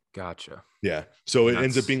 Gotcha. Yeah. So it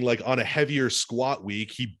ends up being like on a heavier squat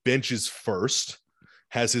week, he benches first,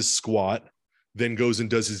 has his squat, then goes and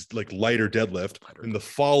does his like lighter deadlift. And the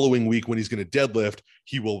following week, when he's going to deadlift,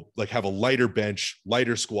 he will like have a lighter bench,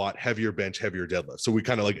 lighter squat, heavier bench, heavier deadlift. So we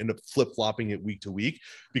kind of like end up flip-flopping it week to week,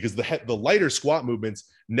 because the lighter squat movements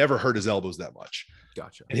never hurt his elbows that much.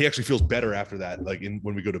 Gotcha. And he actually feels better after that, like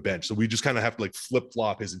when we go to bench. So we just kind of have to like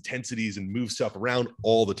flip-flop his intensities and move stuff around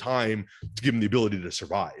all the time to give him the ability to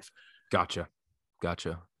survive. Gotcha.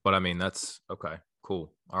 But I mean, that's okay. Cool.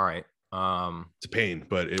 All right. It's a pain,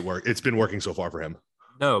 but it's been working so far for him.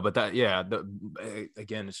 No, but that,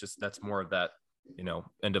 again, it's just, that's more of that,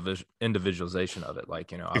 individualization of it.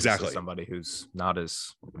 Like, exactly, somebody who's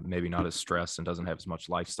maybe not as stressed and doesn't have as much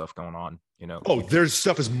life stuff going on, there's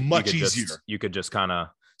stuff is much easier. You could just kind of,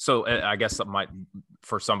 so I guess that might,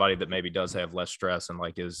 for somebody that maybe does have less stress and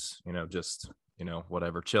like is, just,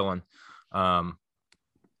 whatever, chilling. Are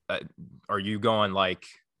you going like,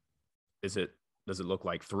 does it look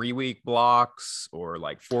like 3-week blocks or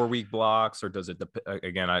like 4-week blocks, or does it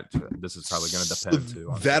again, this is probably going to depend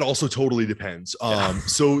too. That also totally depends.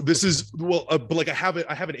 So this is, but like I have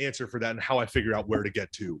an answer for that and how I figure out where to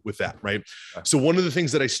get to with that. Right. Okay. So one of the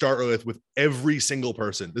things that I start with every single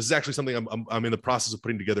person, this is actually something I'm in the process of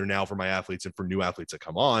putting together now for my athletes and for new athletes that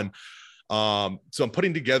come on. So I'm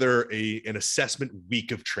putting together an assessment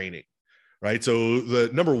week of training. Right. So the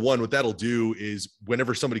number one, what that'll do is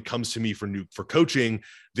whenever somebody comes to me for coaching,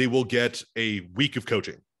 they will get a week of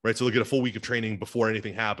coaching. right? So they'll get a full week of training before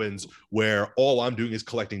anything happens, where all I'm doing is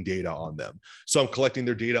collecting data on them. So I'm collecting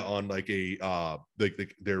their data on like their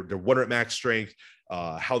 1 rep max strength,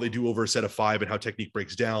 how they do over a set of 5 and how technique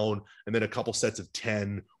breaks down, and then a couple sets of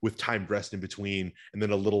 10 with timed rest in between, and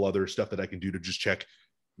then a little other stuff that I can do to just check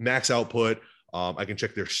max output. I can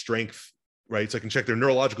check their strength, right? So I can check their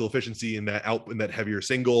neurological efficiency in that heavier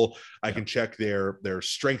single. I can check their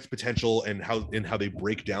strength potential and how they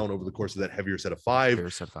break down over the course of that heavier set of 5.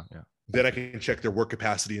 Yeah. Then I can check their work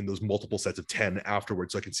capacity in those multiple sets of 10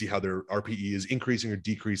 afterwards. So I can see how their RPE is increasing or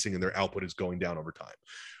decreasing and their output is going down over time,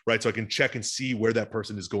 right? So I can check and see where that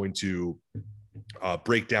person is going to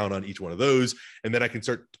break down on each one of those. And then I can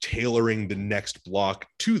start tailoring the next block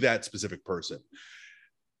to that specific person.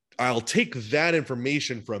 I'll take that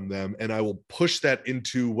information from them and I will push that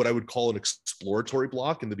into what I would call an exploratory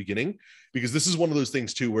block in the beginning, because this is one of those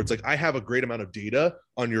things too, where it's like, I have a great amount of data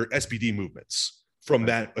on your SBD movements from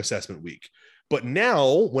that assessment week. But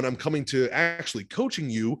now when I'm coming to actually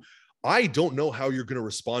coaching you, I don't know how you're going to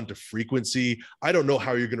respond to frequency. I don't know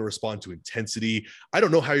how you're going to respond to intensity. I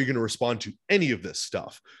don't know how you're going to respond to any of this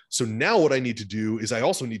stuff. So now what I need to do is I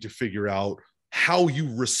also need to figure out how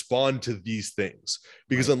you respond to these things,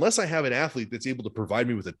 because unless I have an athlete that's able to provide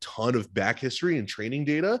me with a ton of back history and training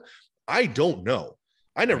data, I don't know.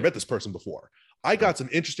 I never met this person before. I got some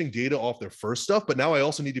interesting data off their first stuff, but now I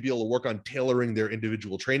also need to be able to work on tailoring their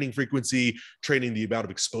individual training frequency, training the amount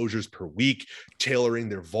of exposures per week, tailoring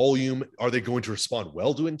their volume. Are they going to respond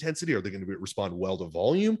well to intensity? Are they going to respond well to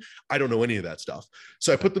volume? I don't know any of that stuff.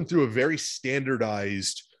 So I put them through a very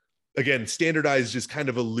standardized, again, standardized is kind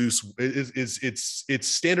of a loose, it's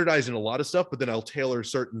standardized in a lot of stuff, but then I'll tailor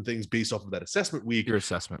certain things based off of that assessment week. Your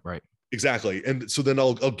assessment, right? Exactly. And so then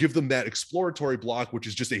I'll give them that exploratory block, which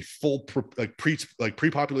is just a full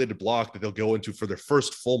pre-populated block that they'll go into for their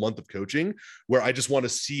first full month of coaching, where I just want to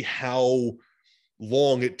see how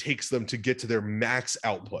long it takes them to get to their max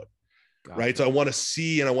output. Gotcha. Right. So I want to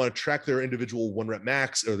see, and I want to track their individual 1 rep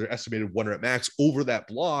max or their estimated 1 rep max over that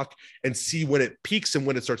block and see when it peaks and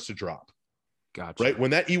when it starts to drop. Gotcha. Right.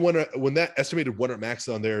 When that when that estimated 1 rep max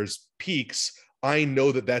on theirs peaks, I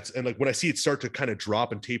know that's, and like when I see it start to kind of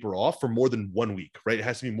drop and taper off for more than 1 week, right? It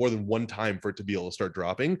has to be more than one time for it to be able to start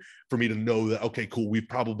dropping for me to know that, okay, cool, we've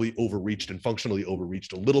probably overreached and functionally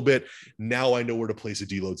overreached a little bit. Now I know where to place a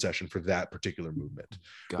deload session for that particular movement,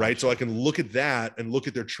 gotcha. Right? So I can look at that and look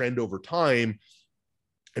at their trend over time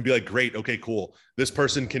and be like, great, okay, cool. This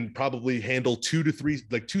person can probably handle 2 to 3,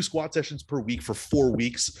 like 2 squat sessions per week for 4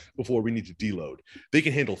 weeks before we need to deload. They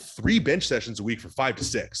can handle 3 bench sessions a week for 5 to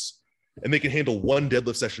 6. And they can handle 1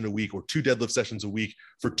 deadlift session a week or 2 deadlift sessions a week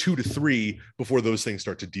for 2 to 3 before those things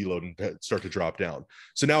start to deload and start to drop down.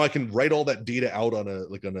 So now I can write all that data out on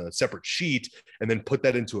a separate sheet and then put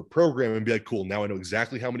that into a program and be like, cool, now I know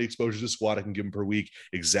exactly how many exposures to squat I can give them per week,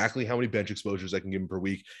 exactly how many bench exposures I can give them per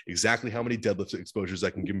week, exactly how many deadlift exposures I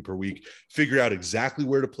can give them per week, figure out exactly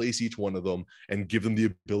where to place each one of them and give them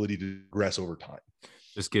the ability to progress over time.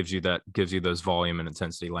 Just gives you those volume and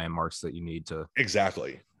intensity landmarks that you need to.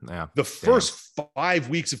 Exactly. Yeah. The first 5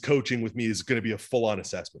 weeks of coaching with me is going to be a full-on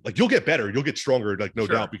assessment. Like, you'll get better, you'll get stronger, like no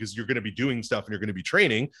doubt, because you're going to be doing stuff and you're going to be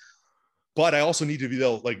training. But I also need to be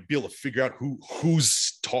able to figure out who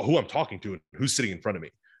I'm talking to and who's sitting in front of me.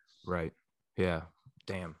 Right. Yeah.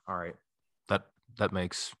 Damn. All right. That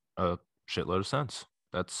makes a shitload of sense.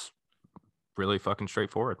 That's really fucking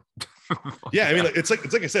straightforward. Yeah, I mean, it's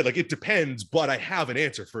like I said, like, it depends, but I have an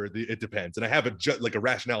answer for it depends, and I have a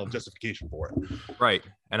rationale and justification for it. Right,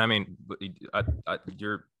 and I mean, the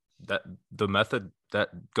method that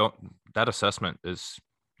assessment that's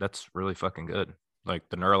really fucking good. Like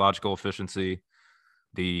the neurological efficiency,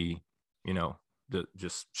 the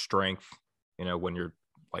just strength, when you're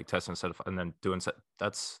like testing set of, and then doing set.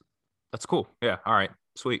 That's cool. Yeah. All right.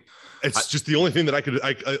 Sweet. It's just the only thing that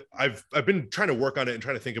I've been trying to work on it and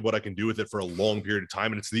trying to think of what I can do with it for a long period of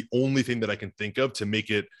time. And it's the only thing that I can think of to make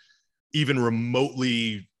it even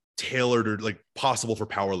remotely tailored or like possible for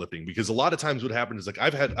powerlifting. Because a lot of times what happens is, like,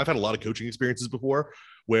 I've had a lot of coaching experiences before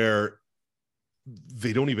where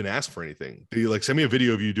they don't even ask for anything. They like send me a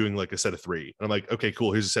video of you doing like a set of 3. And I'm like, okay,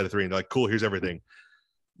 cool. Here's a set of 3. And they're like, cool, here's everything.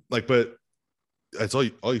 Like, but that's all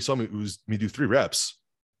you saw was me do 3 reps.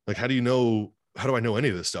 Like, how do I know any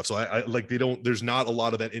of this stuff? So I like, there's not a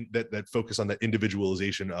lot of that focus on that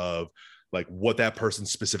individualization of like what that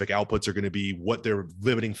person's specific outputs are going to be, what their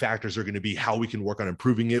limiting factors are going to be, how we can work on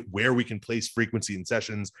improving it, where we can place frequency in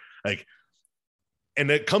sessions. Like, and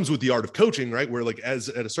that comes with the art of coaching, right? Where like, at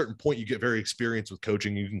a certain point you get very experienced with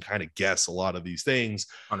coaching, you can kind of guess a lot of these things,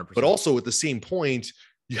 100%. But also at the same point,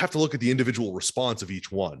 you have to look at the individual response of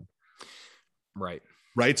each one. Right.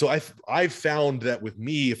 right? So I've found that with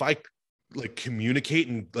me, if I like communicate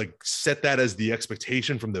and like set that as the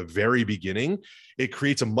expectation from the very beginning, it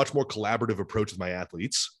creates a much more collaborative approach with my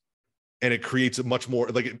athletes. And it creates a much more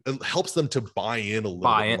like it helps them to buy in a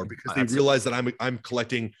little bit more because they realize that I'm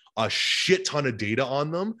collecting a shit ton of data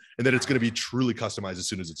on them and that it's going to be truly customized as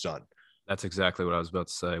soon as it's done. That's exactly what I was about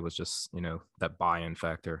to say, was just, that buy-in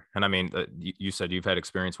factor. And I mean, you said you've had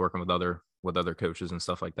experience working with other coaches and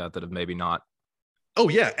stuff like that have maybe not. Oh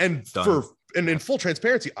yeah. And done. in full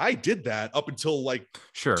transparency, I did that up until like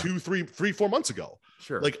sure 4 months ago.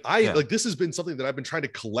 Sure. Like this has been something that I've been trying to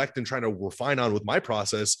collect and trying to refine on with my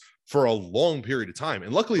process for a long period of time.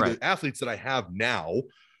 And luckily the athletes that I have now,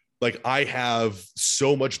 like I have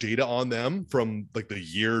so much data on them from like the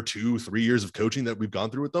year, 2-3 years of coaching that we've gone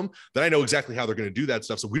through with them that I know exactly how they're going to do that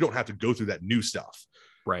stuff. So we don't have to go through that new stuff.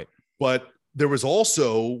 Right. But there was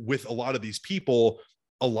also with a lot of these people,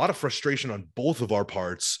 a lot of frustration on both of our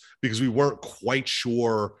parts because we weren't quite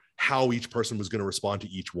sure how each person was going to respond to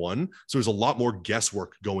each one. So there's a lot more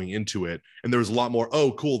guesswork going into it. And there was a lot more,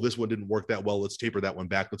 oh, cool, this one didn't work that well. Let's taper that one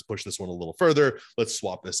back. Let's push this one a little further. Let's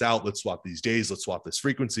swap this out. Let's swap these days. Let's swap this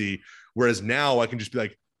frequency. Whereas now I can just be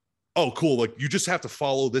like, oh, cool. Like you just have to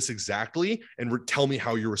follow this exactly and tell me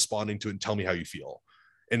how you're responding to it and tell me how you feel.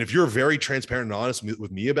 And if you're very transparent and honest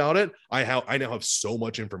with me about it, I now have so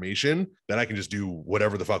much information that I can just do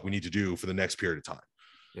whatever the fuck we need to do for the next period of time.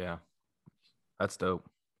 Yeah, that's dope.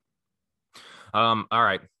 All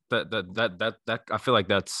right. That I feel like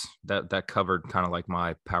that covered kind of like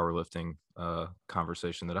my powerlifting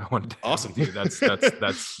conversation that I wanted to have. Awesome.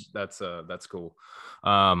 That's cool.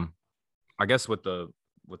 I guess with the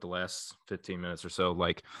last 15 minutes or so,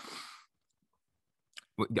 like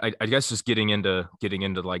I guess just getting into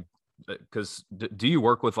like, because do you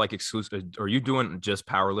work with like exclusive, are you doing just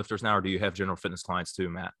power lifters now, or do you have general fitness clients too,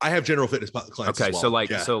 Matt? I have general fitness clients. Okay. As well. So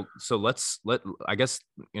like, so let's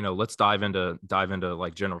dive into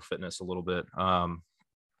like general fitness a little bit.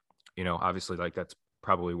 Obviously like that's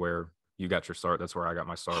probably where you got your start. That's where I got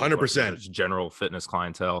my start. 100% general fitness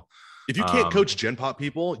clientele. If you can't coach Gen Pop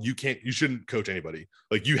people, you shouldn't coach anybody.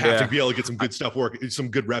 Like you have to be able to get some good stuff some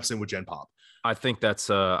good reps in with Gen Pop. I think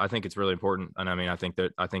that's I think it's really important. And I mean, I think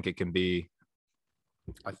it can be,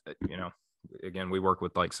 again, we work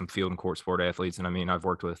with like some field and court sport athletes. And I mean, I've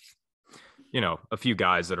worked with, a few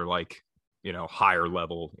guys that are like, higher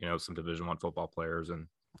level, some Division I football players and,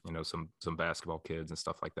 some basketball kids and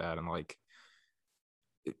stuff like that. And like,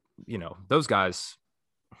 those guys,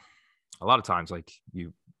 a lot of times, like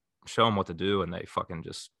you show them what to do and they fucking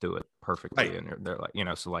just do it perfectly. Right. And they're like,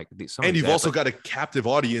 so like these, and you've also got a captive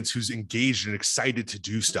audience who's engaged and excited to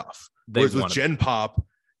do stuff. Whereas with Gen Pop,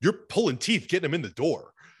 you're pulling teeth, getting them in the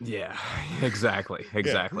door. Yeah, exactly.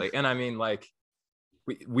 Yeah. And I mean, like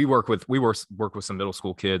we work with some middle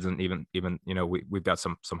school kids and even, we've got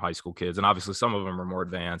some high school kids, and obviously some of them are more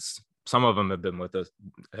advanced. Some of them have been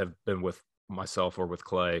with myself or with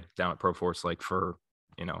Clay down at Pro Force, like for,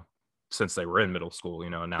 since they were in middle school,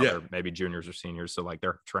 and now they're maybe juniors or seniors. So like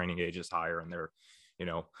their training age is higher and they're,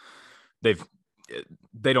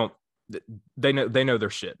 they know their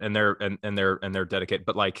shit and they're dedicated.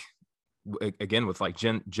 But like, again, with like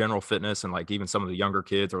general fitness and like even some of the younger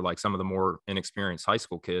kids or like some of the more inexperienced high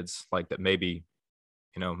school kids, like that maybe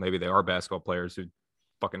they are basketball players who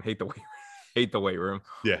fucking hate the weight room.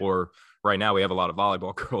 Yeah. Or right now we have a lot of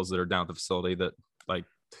volleyball girls that are down at the facility that like,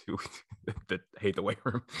 that hate the weight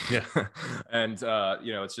room. Yeah. And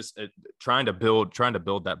it's just trying to build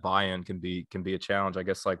that buy-in can be a challenge, I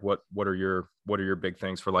guess. Like what are your big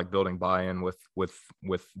things for like building buy-in with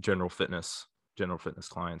general fitness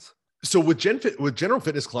clients? So with general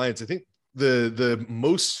fitness clients, I think the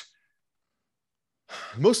most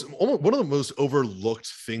one of the most overlooked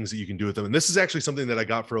things that you can do with them, and this is actually something that I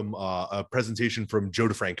got from a presentation from Joe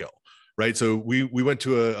DeFranco. Right. So we went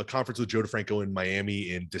to a conference with Joe DeFranco in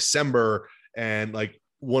Miami in December. And like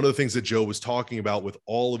one of the things that Joe was talking about with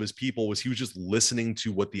all of his people was he was just listening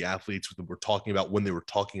to what the athletes were talking about when they were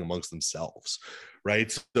talking amongst themselves.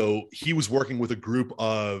 Right. So he was working with a group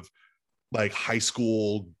of like high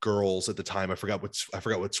school girls at the time. I forgot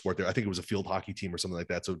what sport there. I think it was a field hockey team or something like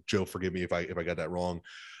that. So Joe, forgive me if I got that wrong.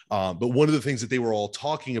 But one of the things that they were all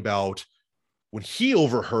talking about when he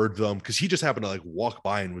overheard them, because he just happened to like walk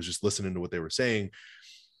by and was just listening to what they were saying,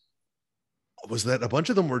 was that a bunch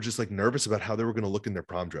of them were just like nervous about how they were going to look in their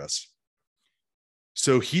prom dress.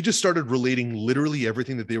 So he just started relating literally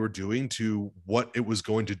everything that they were doing to what it was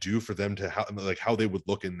going to do for them to how they would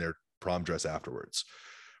look in their prom dress afterwards.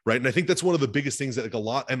 Right. And I think that's one of the biggest things that like a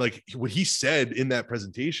lot, and like what he said in that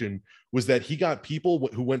presentation was that he got people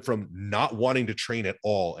who went from not wanting to train at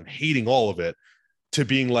all and hating all of it to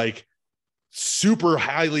being like super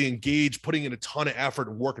highly engaged, putting in a ton of effort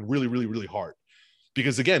and working really, really, really hard.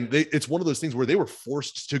 Because again, it's one of those things where they were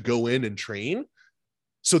forced to go in and train.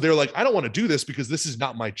 So they're like, I don't want to do this because this is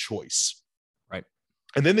not my choice. Right.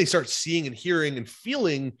 And then they start seeing and hearing and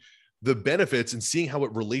feeling the benefits and seeing how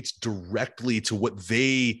it relates directly to what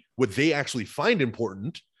they actually find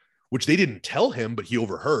important, which they didn't tell him, but he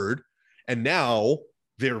overheard. And now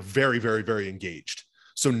they're very, very, very engaged.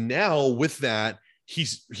 So now with that,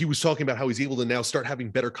 he was talking about how he's able to now start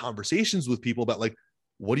having better conversations with people about like,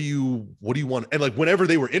 what do you want? And like whenever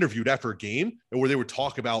they were interviewed after a game and where they would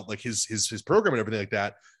talk about like his program and everything like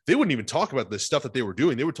that, they wouldn't even talk about the stuff that they were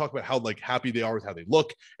doing. They would talk about how like happy they are with how they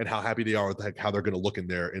look and how happy they are with like how they're going to look in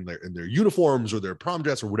their uniforms or their prom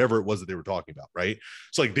dress or whatever it was that they were talking about. Right.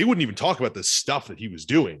 So like they wouldn't even talk about the stuff that he was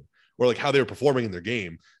doing or like how they were performing in their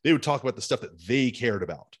game. They would talk about the stuff that they cared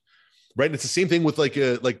about. Right. And it's the same thing with like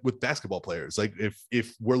with basketball players. Like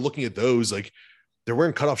if we're looking at those, like they're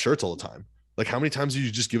wearing cutoff shirts all the time. Like how many times do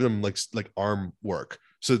you just give them like arm work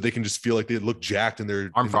so that they can just feel like they look jacked in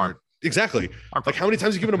their arm farm? Exactly. Arm like farm. How many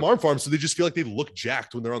times are you giving them arm farm so they just feel like they look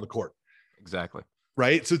jacked when they're on the court? Exactly.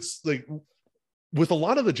 Right. So it's like with a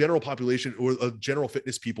lot of the general population or general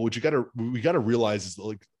fitness people, what we gotta realize is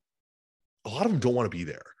like a lot of them don't want to be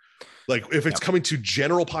there. Like if it's coming to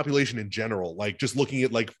general population in general, like just looking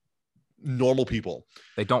at like normal people,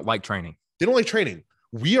 they don't like training. They don't like training.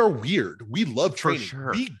 We are weird. We love training.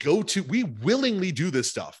 Sure. We willingly do this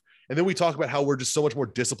stuff. And then we talk about how we're just so much more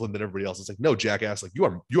disciplined than everybody else. It's like, no, jackass, like you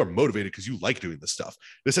are motivated because you like doing this stuff.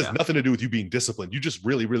 This has nothing to do with you being disciplined. You just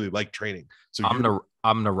really, really like training. So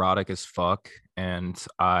I'm neurotic as fuck. And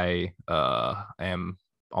I am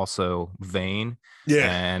also vain.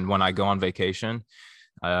 Yeah. And when I go on vacation,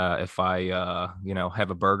 if I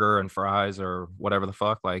have a burger and fries or whatever the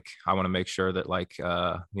fuck, like I want to make sure that like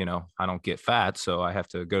I don't get fat, so I have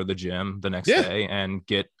to go to the gym the next day and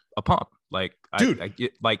get a pump. Like I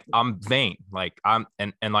get like I'm vain, like I'm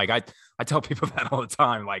and like I tell people that all the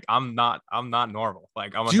time, like I'm not normal,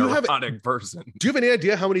 like I'm a neurotic person. Do you have any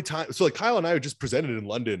idea how many times? So like Kyle and I just presented in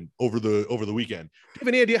London over the weekend. Do you have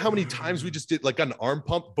any idea how many times we just did like an arm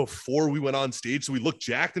pump before we went on stage so we looked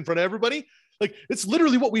jacked in front of everybody? Like, it's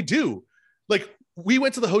literally what we do. Like, we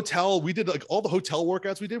went to the hotel. We did like all the hotel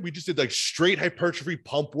workouts we did. We just did like straight hypertrophy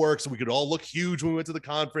pump work so we could all look huge when we went to the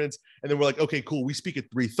conference. And then we're like, okay, cool. We speak at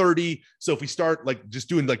 3:30. So if we start like just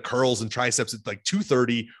doing like curls and triceps at like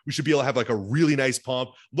 2:30, we should be able to have like a really nice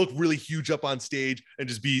pump, look really huge up on stage and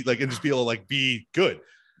just be able to like be good.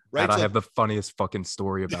 Right. I have the funniest fucking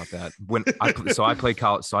story about that. When I play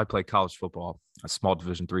college football, a small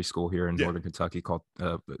Division III school here in Northern Kentucky called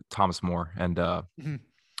Thomas More. And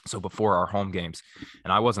so before our home games,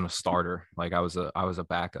 and I wasn't a starter, like I was a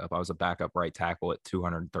backup. I was a backup right tackle at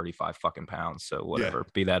 235 fucking pounds. So whatever,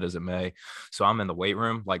 be that as it may. So I'm in the weight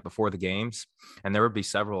room like before the games, and there would be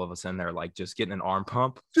several of us in there like just getting an arm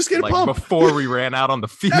pump, just get a pump before we ran out on the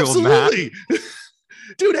field. Absolutely,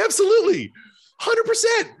 dude, absolutely.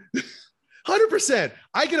 100%. 100%.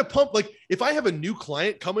 I get a pump. Like if I have a new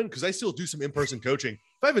client coming, because I still do some in-person coaching.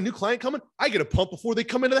 If I have a new client coming, I get a pump before they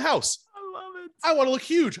come into the house. I love it. I want to look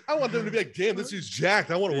huge. I want them to be like, damn, this dude's jacked.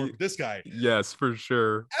 I want to work with this guy. Yes, for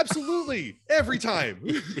sure. Absolutely. Every time.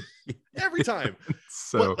 Every time.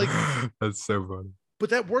 So that's so funny. But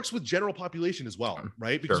that works with general population as well,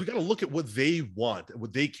 right? Because we got to look at what they want and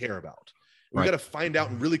what they care about. We got to find out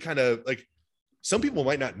and really kind of like, some people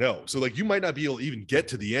might not know. So like you might not be able to even get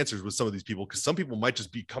to the answers with some of these people because some people might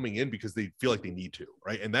just be coming in because they feel like they need to,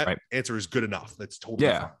 right? And that answer is good enough. That's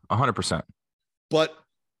totally fine. 100%. But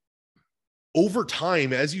over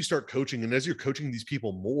time, as you start coaching and as you're coaching these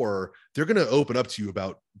people more, they're going to open up to you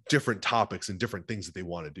about different topics and different things that they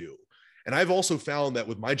want to do. And I've also found that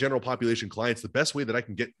with my general population clients, the best way that I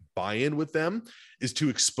can get buy-in with them is to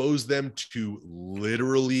expose them to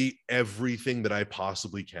literally everything that I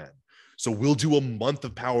possibly can. So we'll do a month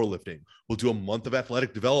of powerlifting. We'll do a month of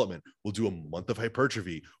athletic development. We'll do a month of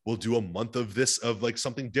hypertrophy. We'll do a month of this, of like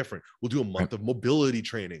something different. We'll do a month of mobility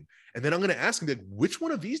training. And then I'm going to ask them, like, which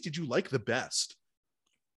one of these did you like the best?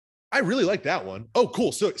 I really like that one. Oh,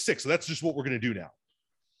 cool. So 6. So that's just what we're going to do now.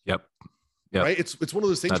 Yep. Right. It's one of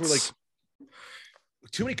those things where like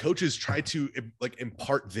too many coaches try to like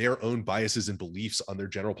impart their own biases and beliefs on their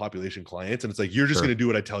general population clients. And it's like, you're just going to do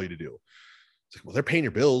what I tell you to do. It's like, well, they're paying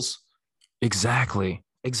your bills. Exactly.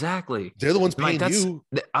 They're the ones paying you.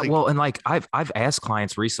 Like, well, and like I've asked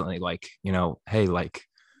clients recently, like, hey, like,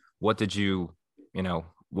 what did you,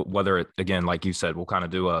 whether it, again, like you said, we'll kind of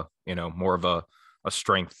do a, more of a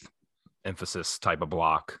strength emphasis type of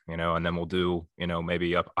block, and then we'll do,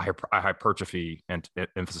 maybe a hypertrophy and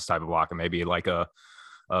emphasis type of block, and maybe like a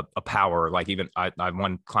power, like even I have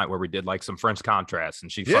one client where we did like some French contrast,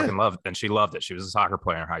 and she fucking loved it. She was a soccer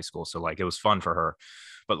player in high school, so like it was fun for her.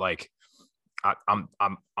 But like I'm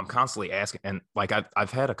constantly asking, and like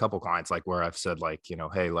I've had a couple clients like where I've said like,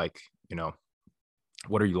 hey, like,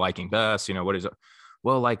 what are you liking best? What is it?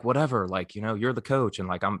 Well, like whatever, like, you're the coach, and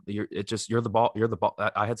like you're the ball. You're the ball.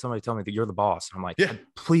 I had somebody tell me that you're the boss. And I'm like,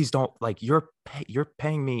 please don't, like, you're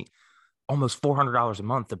paying me almost $400 a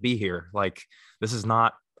month to be here. Like,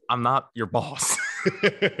 I'm not your boss.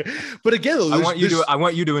 But again, I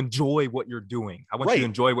want you to enjoy what you're doing. I want you to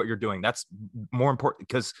enjoy what you're doing. That's more important,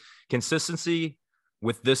 because consistency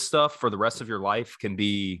with this stuff for the rest of your life can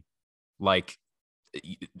be like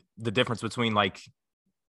the difference between like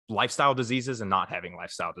lifestyle diseases and not having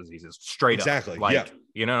lifestyle diseases, straight up. Like,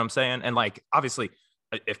 you know what I'm saying? And like, obviously,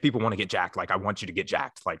 if people want to get jacked, like I want you to get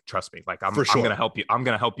jacked. Like, trust me, like I'm going to help you. I'm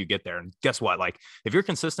going to help you get there. And guess what? Like, if you're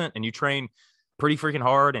consistent and you train pretty freaking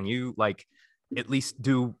hard, and you like at least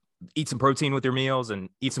eat some protein with your meals, and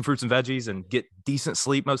eat some fruits and veggies, and get decent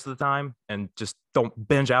sleep most of the time, and just don't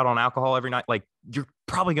binge out on alcohol every night, like you're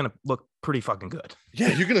probably going to look pretty fucking good. Yeah.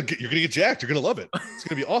 You're going to get jacked. You're going to love it. It's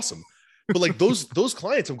going to be awesome. But like those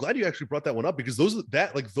clients, I'm glad you actually brought that one up, because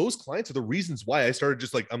those clients are the reasons why I started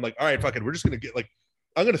just like, I'm like, all right, fuck it. We're just going to get like,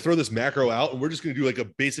 I'm going to throw this macro out, and we're just going to do like a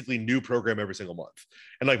basically new program every single month.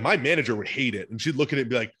 And like my manager would hate it, and she'd look at it and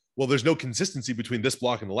be like, well, there's no consistency between this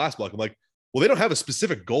block and the last block. I'm like, well, they don't have a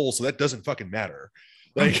specific goal, so that doesn't fucking matter.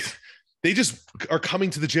 Like they just are coming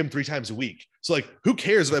to the gym 3 times a week. So like, who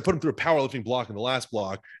cares if I put them through a powerlifting block in the last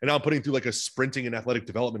block, and now I'm putting through like a sprinting and athletic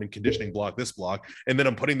development and conditioning block this block, and then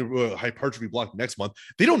I'm putting the hypertrophy block next month.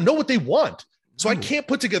 They don't know what they want. So I can't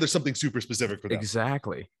put together something super specific for them.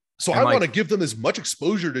 Exactly. So I want to give them as much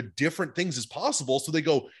exposure to different things as possible. So they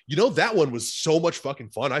go, that one was so much fucking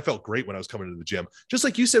fun. I felt great when I was coming to the gym. Just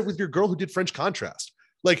like you said with your girl who did French contrast.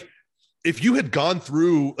 Like, if you had gone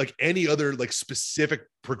through like any other like specific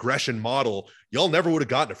progression model, y'all never would have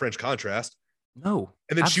gotten a French contrast. No.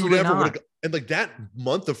 And then she would never would have, and like that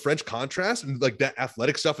month of French contrast and like that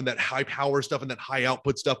athletic stuff and that high power stuff and that high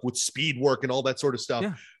output stuff with speed work and all that sort of stuff.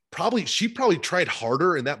 Yeah. She probably tried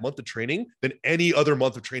harder in that month of training than any other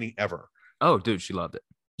month of training ever. Oh, dude, she loved it.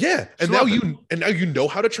 Yeah. And now you know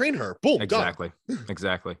how to train her. Boom. Exactly. Done.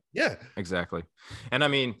 Exactly. Yeah. Exactly. And I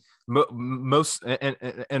mean, most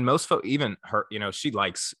folks, even her, she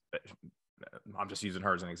likes, I'm just using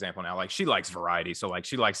her as an example now. Like, she likes variety. So like,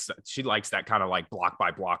 she likes that kind of like block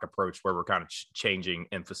by block approach where we're kind of changing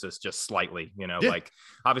emphasis just slightly, like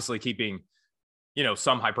obviously keeping,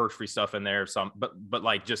 some hypertrophy stuff in there, but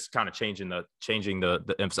like just kind of changing the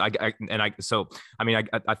emphasis. I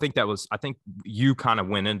think you kind of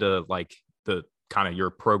went into like the kind of your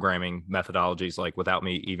programming methodologies, like without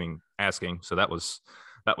me even asking. So that was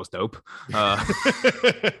dope. I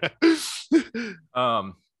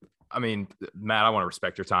mean, Matt, I want to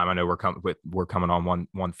respect your time. I know we're coming on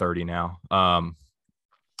 1:30 now.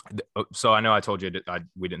 So I know I told you that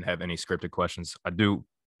we didn't have any scripted questions. I do.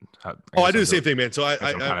 I do the same thing, man. So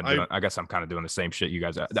I guess I'm kind of doing the same shit you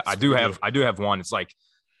guys. I do have one. It's like,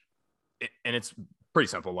 and it's pretty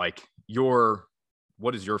simple. Like,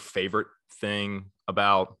 what is your favorite thing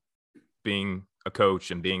about being a coach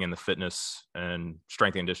and being in the fitness and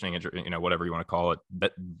strength and conditioning, whatever you want to call it,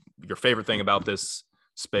 that your favorite thing about this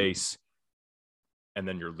space, and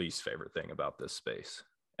then your least favorite thing about this space.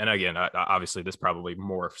 And again, obviously this probably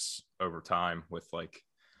morphs over time with like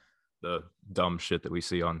the dumb shit that we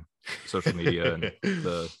see on social media and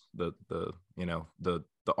the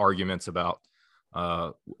arguments about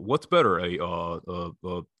what's better,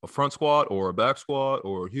 a front squat or a back squat,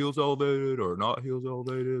 or heels elevated or not heels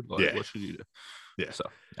elevated. Like, what should you do? Yeah. So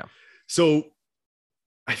So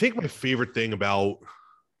I think my favorite thing about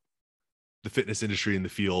the fitness industry in the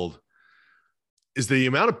field is the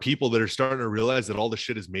amount of people that are starting to realize that all the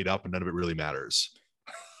shit is made up and none of it really matters.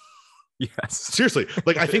 Yes. Seriously.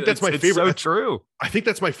 Like, I think that's my favorite. So true. I think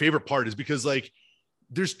that's my favorite part, is because like,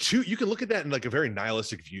 there's two, you can look at that in like a very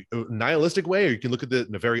nihilistic way, or you can look at it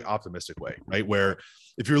in a very optimistic way, right? Where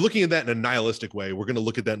if you're looking at that in a nihilistic way, we're going to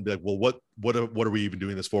look at that and be like, well, what are we even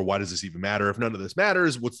doing this for? Why does this even matter? If none of this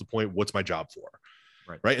matters, what's the point? What's my job for?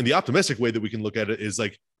 Right. And the optimistic way that we can look at it is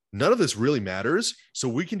like, none of this really matters. So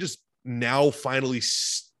we can just now finally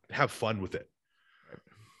have fun with it.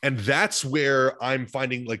 And that's where I'm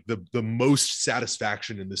finding like the most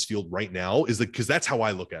satisfaction in this field right now, is like, because that's how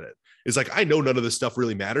I look at it. It's like, I know none of this stuff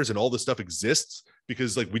really matters, and all this stuff exists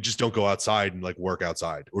because like we just don't go outside and like work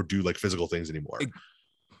outside or do like physical things anymore.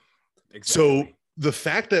 Exactly. So the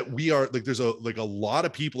fact that we are like, there's a lot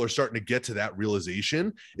of people are starting to get to that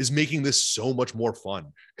realization is making this so much more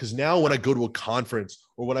fun. Because now when I go to a conference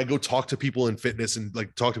or when I go talk to people in fitness and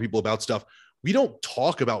like talk to people about stuff, we don't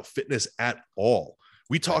talk about fitness at all.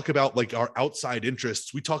 We talk about like our outside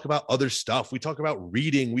interests. We talk about other stuff. We talk about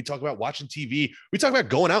reading. We talk about watching TV. We talk about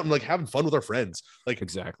going out and like having fun with our friends. Like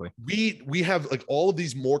Exactly. we have like all of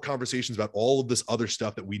these more conversations about all of this other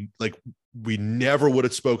stuff that we never would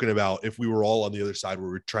have spoken about if we were all on the other side where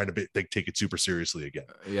we're trying to take it super seriously again.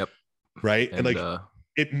 Yep. Right. And like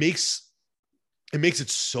it makes it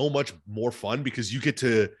so much more fun because you get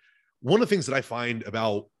to, one of the things that I find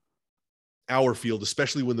about our field,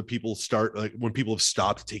 especially when the people start, like when people have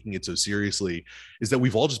stopped taking it so seriously, is that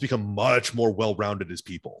we've all just become much more well-rounded as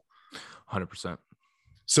people. 100%.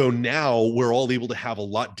 So now we're all able to have a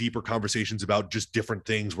lot deeper conversations about just different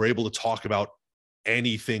things. We're able to talk about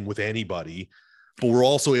anything with anybody, but we're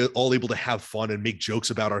also all able to have fun and make jokes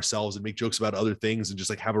about ourselves and make jokes about other things and just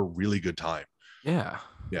like have a really good time. Yeah.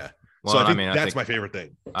 Yeah. Well, so I think that's my favorite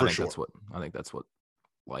thing. I think that's what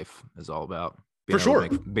life is all about.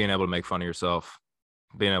 Being able to make fun of yourself,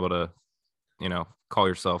 being able to, call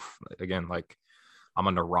yourself, again, like I'm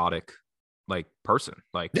a neurotic like person.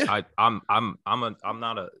 Like I'm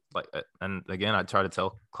not a like, and again, I try to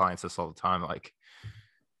tell clients this all the time. Like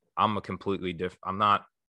I'm a completely different, I'm not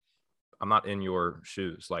in your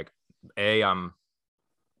shoes. Like I'm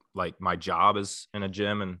like, my job is in a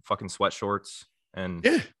gym and fucking sweat shorts and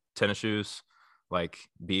tennis shoes. Like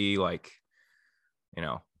B, like,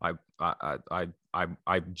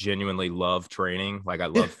 I genuinely love training. Like I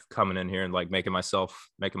love coming in here and like making myself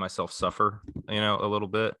suffer, a little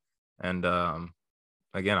bit. And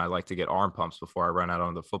again, I like to get arm pumps before I run out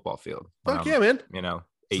on the football field. Fuck yeah, man.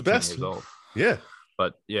 18 years old. Yeah.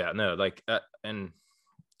 But yeah, no, like, and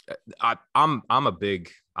I'm a big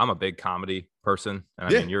comedy person. And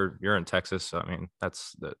I mean, you're in Texas. So, I mean,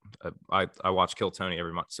 that's I watch Kill Tony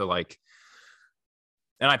every month. So like,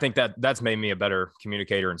 and I think that's made me a better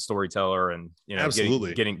communicator and storyteller, and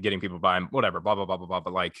absolutely getting people by whatever, blah blah blah blah blah.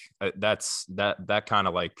 But like that's that kind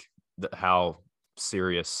of like how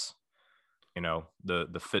serious,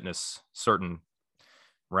 the fitness, certain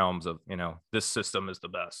realms of this system is the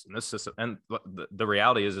best, and this system, and the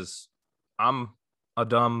reality is I'm a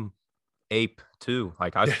dumb ape too.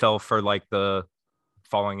 Like I fell for like the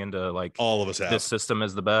falling into like all of us have. This system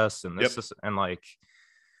is the best, and this system, and like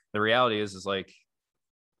the reality is like.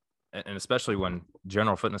 And especially when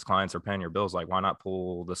general fitness clients are paying your bills, like why not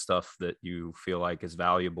pull the stuff that you feel like is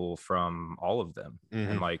valuable from all of them?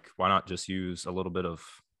 And like, why not just use a little bit of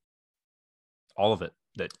all of it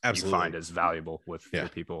that you find is valuable with your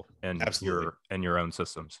people and your own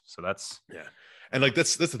systems. So that's, And like,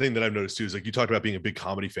 that's the thing that I've noticed too, is like you talked about being a big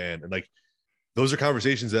comedy fan, and like, those are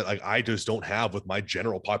conversations that like I just don't have with my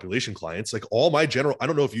general population clients. Like all my general, I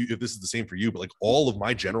don't know if this is the same for you, but like all of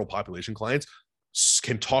my general population clients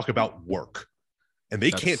can talk about work, and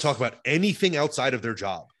they can't talk about anything outside of their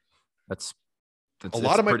job. That's a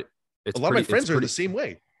lot of my friends are the same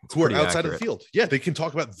way, who are outside of the field. Yeah, they can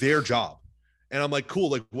talk about their job, and I'm like, cool.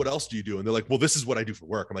 Like, what else do you do? And they're like, well, this is what I do for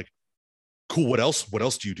work. I'm like, cool. What else? What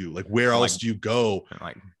else do you do? Like, where else do you go?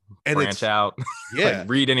 Like, branch out. Yeah, like,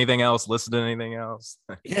 read anything else? Listen to anything else?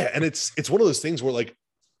 Yeah, and it's one of those things where like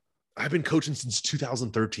I've been coaching since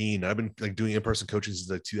 2013. I've been like doing in-person coaching since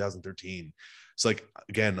like 2013. It's like,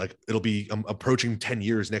 again, like I'm approaching 10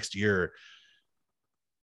 years next year.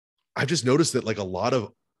 I've just noticed that like a lot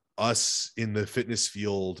of us in the fitness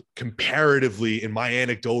field, comparatively, in my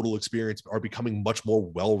anecdotal experience, are becoming much more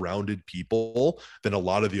well-rounded people than a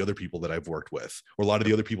lot of the other people that I've worked with, or a lot of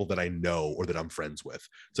the other people that I know or that I'm friends with.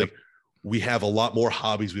 It's like, we have a lot more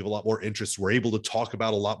hobbies. We have a lot more interests. We're able to talk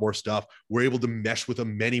about a lot more stuff. We're able to mesh with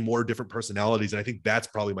many more different personalities. And I think that's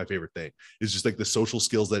probably my favorite thing, is just like the social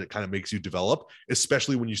skills that it kind of makes you develop,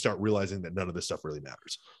 especially when you start realizing that none of this stuff really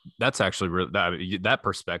matters. That's actually that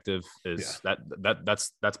perspective is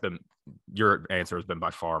that's been, your answer has been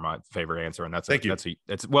by far my favorite answer. And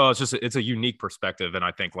it's a unique perspective. And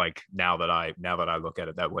I think like now that I look at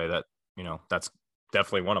it that way, that, that's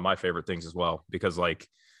definitely one of my favorite things as well, because like,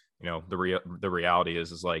 the reality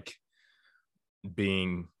is like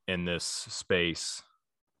being in this space,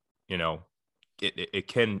 it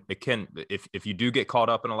can, if you do get caught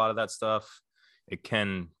up in a lot of that stuff, it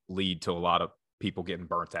can lead to a lot of people getting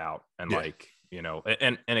burnt out. And like,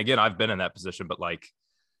 and again, I've been in that position, but like,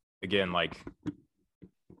 again, like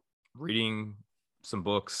reading some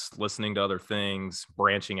books, listening to other things,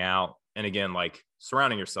 branching out. And again, like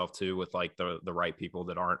surrounding yourself too with like the right people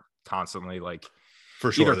that aren't constantly like,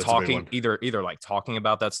 for sure, either like talking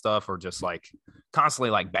about that stuff, or just like constantly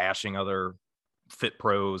like bashing other fit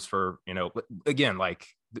pros for, again, like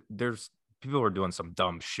there's people who are doing some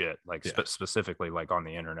dumb shit, like specifically like on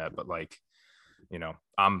the internet, but like,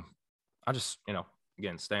 I just,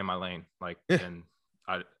 again, stay in my lane, like, and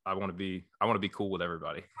I want to be cool with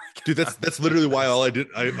everybody. Dude, that's literally why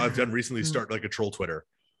I've done recently start like a troll Twitter.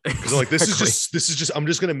 Because like this is just I'm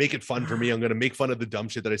just gonna make it fun for me. I'm gonna make fun of the dumb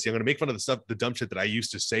shit that I see. I'm gonna make fun of the dumb shit that I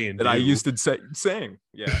used to say and that do. I used to say saying.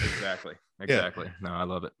 Yeah, exactly. Yeah. No, I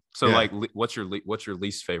love it. So like, what's your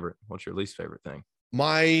least favorite? What's your least favorite thing?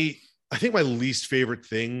 I think my least favorite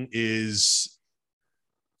thing is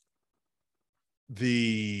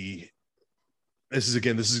this is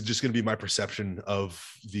just going to be my perception of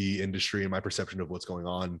the industry and my perception of what's going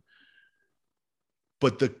on.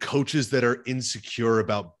 But the coaches that are insecure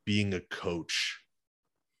about being a coach.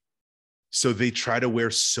 So they try to wear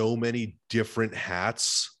so many different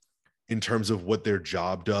hats in terms of what their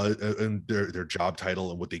job does and their job title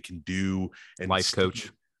and what they can do. And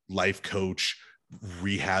life coach,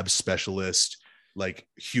 rehab specialist, like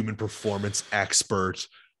human performance expert,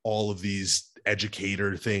 all of these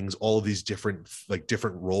educator things, all of these different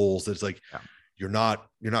roles. That's like, you're not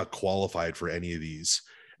qualified for any of these.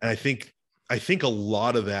 And I think a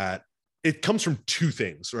lot of that, it comes from two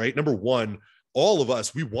things, right? Number one, all of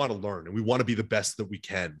us, we want to learn and we want to be the best that we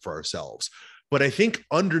can for ourselves. But I think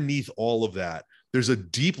underneath all of that, there's a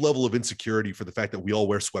deep level of insecurity for the fact that we all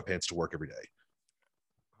wear sweatpants to work every day.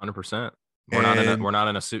 100%. We're not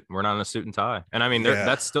in a suit and tie. And I mean,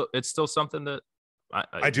 it's still something that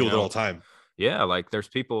I deal with it all the time. Yeah. Like there's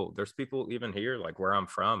people even here, like where I'm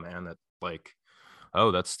from, man, that like,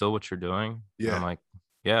 oh, that's still what you're doing. Yeah. And I'm like,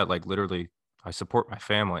 yeah, like literally I support my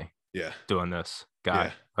family. Yeah. Doing this guy.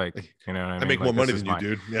 Yeah. Like, you know what I mean? I make like, more money than you,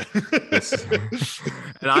 dude. Yeah.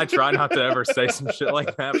 And I try not to ever say some shit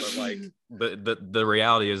like that, but like the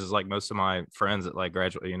reality is like most of my friends that like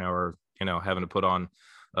graduate, are, having to put on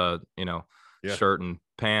shirt and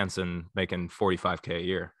pants and making $45K a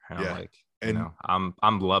year. And I'm like,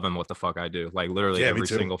 I'm loving what the fuck I do. Like literally every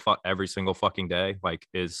single fucking day, like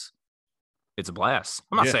it's a blast.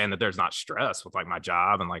 I'm not saying that there's not stress with like my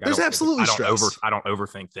job and like there's absolutely stress. I don't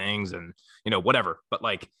overthink things and whatever. But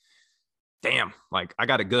like, damn, like I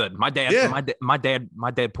got it good. My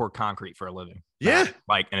dad poured concrete for a living. Yeah,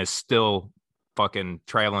 like and is still fucking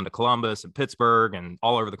traveling to Columbus and Pittsburgh and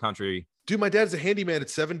all over the country. Dude, my dad's a handyman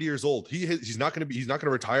at 70 years old. He's not going to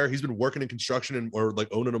retire. He's been working in construction or like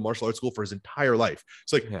owning a martial arts school for his entire life.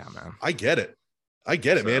 It's like, yeah, man, I get it,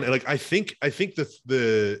 man. And like, I think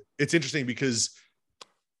it's interesting because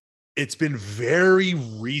it's been very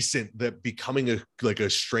recent that becoming a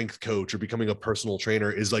strength coach or becoming a personal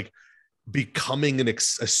trainer is like becoming a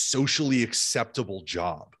socially acceptable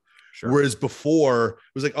job. Sure. Whereas before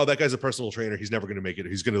it was like, oh, that guy's a personal trainer. He's never going to make it.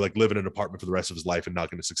 He's going to like live in an apartment for the rest of his life and not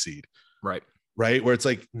going to succeed. Right. Where it's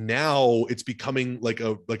like now it's becoming like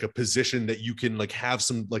a position that you can like have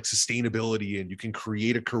some like sustainability and you can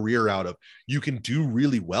create a career out of, you can do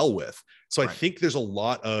really well with. So I think there's a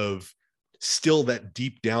lot of still that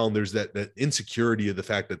deep down, there's that insecurity of the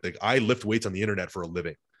fact that like I lift weights on the internet for a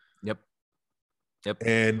living. Yep.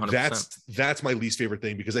 And 100%. That's my least favorite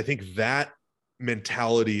thing, because I think that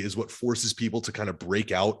mentality is what forces people to kind of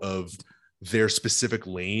break out of their specific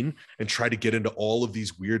lane and try to get into all of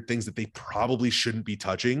these weird things that they probably shouldn't be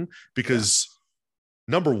touching, because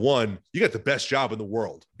number one, you got the best job in the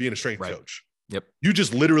world being a strength coach. Yep. You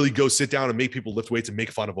just literally go sit down and make people lift weights and make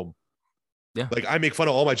fun of them. Yeah. Like I make fun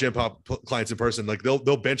of all my gym pop clients in person. Like they'll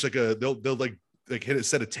bench they'll like hit a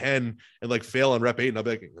set of 10 and like fail on rep 8. And I'll be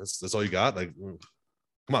like, that's all you got? Like,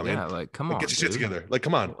 come on, man. Yeah, like, come on. Get your shit together. Like,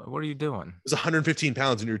 come on. What are you doing? It's 115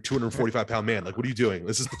 pounds and you're a 245 pound man. Like, what are you doing?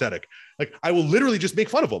 This is pathetic. Like, I will literally just make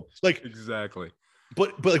fun of them. Like, exactly.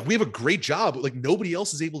 But like, we have a great job. Like, nobody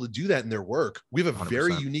else is able to do that in their work. We have a 100%.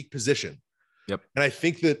 Very unique position. Yep. And I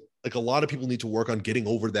think that like a lot of people need to work on getting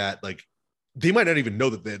over that. Like, they might not even know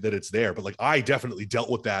that it's there, but like, I definitely dealt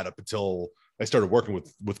with that up until I started working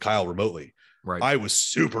with Kyle remotely. Right. I was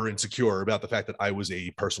super insecure about the fact that I was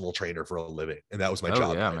a personal trainer for a living, and that was my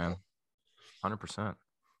job. Yeah, man. 100%.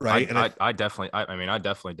 Right. I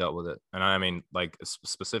definitely dealt with it. And I mean, like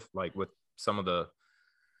specific, like with some of the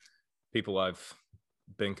people I've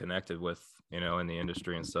been connected with, in the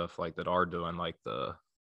industry and stuff like that are doing like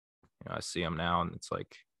I see them now and it's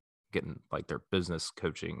like getting like their business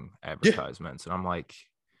coaching advertisements. And I'm like,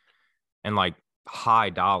 and like high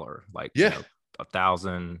dollar, like,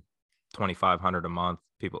 $1,000, $2,500 a month,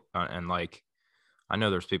 people. And like, I know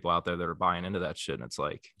there's people out there that are buying into that shit. And it's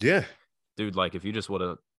like, dude, like if you just would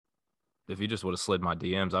have slid my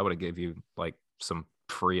DMs, I would have gave you like some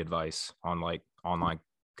free advice on like online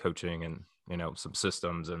coaching and, some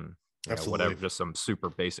systems and, Absolutely. Whatever, just some super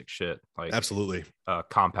basic shit like absolutely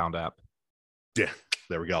compound app. Yeah,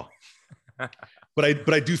 there we go. But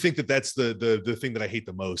I do think that's the thing that I hate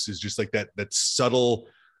the most is just like that subtle,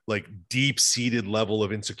 like deep-seated level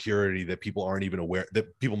of insecurity that people aren't even aware,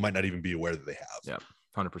 that people might not even be aware that they have. Yeah,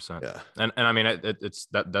 100%. Yeah. And I mean, it's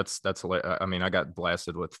that's hilarious. I mean, I got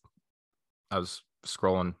blasted with, I was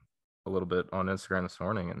scrolling a little bit on Instagram this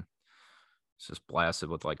morning and it's just blasted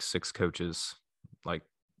with like 6 coaches, like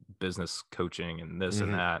business coaching and this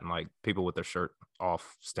and that, and like people with their shirt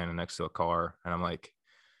off standing next to a car. And I'm like,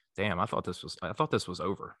 damn, I thought this was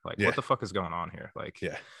over. Like, what the fuck is going on here? Like,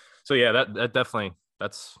 so yeah, that definitely,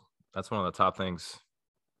 that's one of the top things,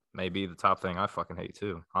 maybe the top thing I fucking hate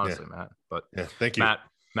too, honestly, Matt. But thank you,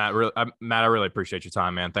 Matt, really, I really appreciate your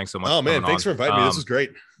time, man. Thanks so much. Oh man, thanks for inviting me. This was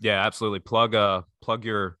great. Yeah, absolutely. Plug your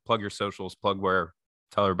socials, tell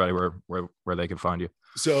everybody where they can find you.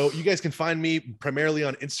 So you guys can find me primarily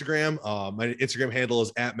on Instagram. My Instagram handle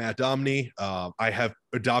is @MattDomney. I have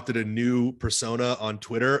adopted a new persona on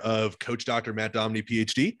Twitter of Coach Dr. Matt Domney,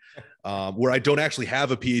 PhD, where I don't actually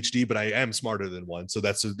have a PhD, but I am smarter than one. So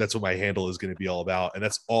that's what my handle is going to be all about. And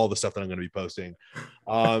that's all the stuff that I'm going to be posting.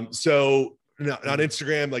 So on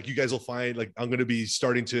Instagram, like you guys will find, like I'm going to be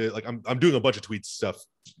starting to, like I'm doing a bunch of tweet stuff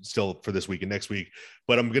still for this week and next week,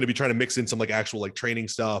 but I'm going to be trying to mix in some like actual like training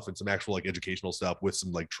stuff and some actual like educational stuff with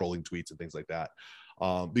some like trolling tweets and things like that,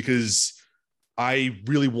 because I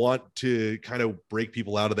really want to kind of break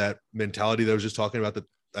people out of that mentality that I was just talking about that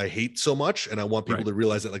I hate so much, and I want people to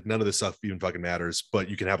realize that like none of this stuff even fucking matters, but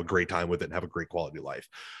you can have a great time with it and have a great quality of life.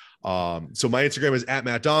 So my Instagram is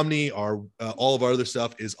 @MattDomney. All of our other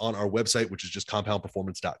stuff is on our website, which is just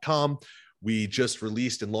compoundperformance.com. We just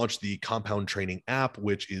released and launched the compound training app,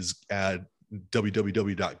 which is at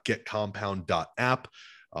www.getcompound.app.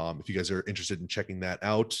 If you guys are interested in checking that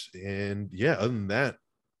out. And yeah, other than that,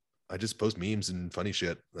 I just post memes and funny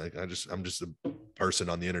shit. Like I'm just a person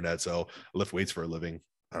on the internet. So I lift weights for a living.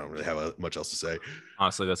 I don't really have much else to say.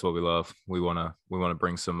 Honestly, that's what we love. We want to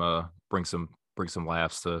bring some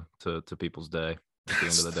laughs to people's day at the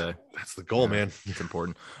end of the day. That's the goal, man. It's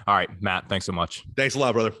important. All right, Matt, thanks so much. Thanks a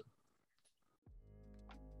lot, brother.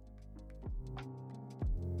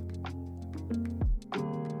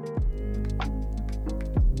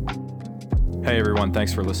 Hey everyone,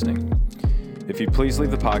 thanks for listening. If you'd please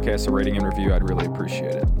leave the podcast a rating and review, I'd really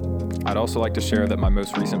appreciate it. I'd also like to share that my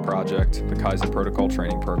most recent project, the Kaizen Protocol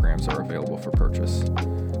training programs, are available for purchase.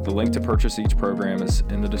 The link to purchase each program is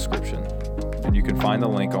in the description, and you can find the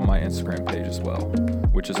link on my Instagram page as well,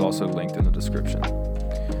 which is also linked in the description.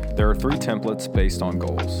 There are 3 templates based on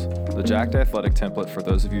goals. The Jacked Athletic template for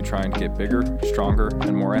those of you trying to get bigger, stronger,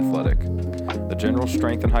 and more athletic. The General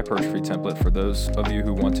Strength and Hypertrophy template for those of you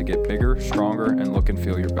who want to get bigger, stronger, and look and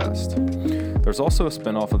feel your best. There's also a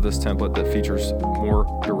spinoff of this template that features more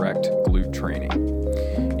direct glute training.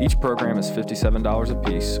 Each program is $57 a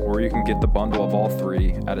piece, or you can get the bundle of all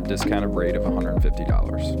 3 at a discounted rate of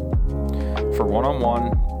 $150. For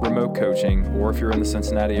one-on-one remote coaching, or if you're in the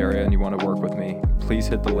Cincinnati area and you want to work with me, please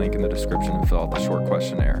hit the link in the description and fill out the short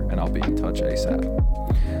questionnaire, and I'll be in touch ASAP.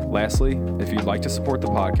 Lastly, if you'd like to support the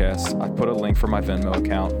podcast, I've put a link for my Venmo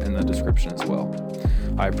account in the description as well.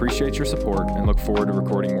 I appreciate your support and look forward to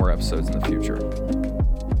recording more episodes in the future.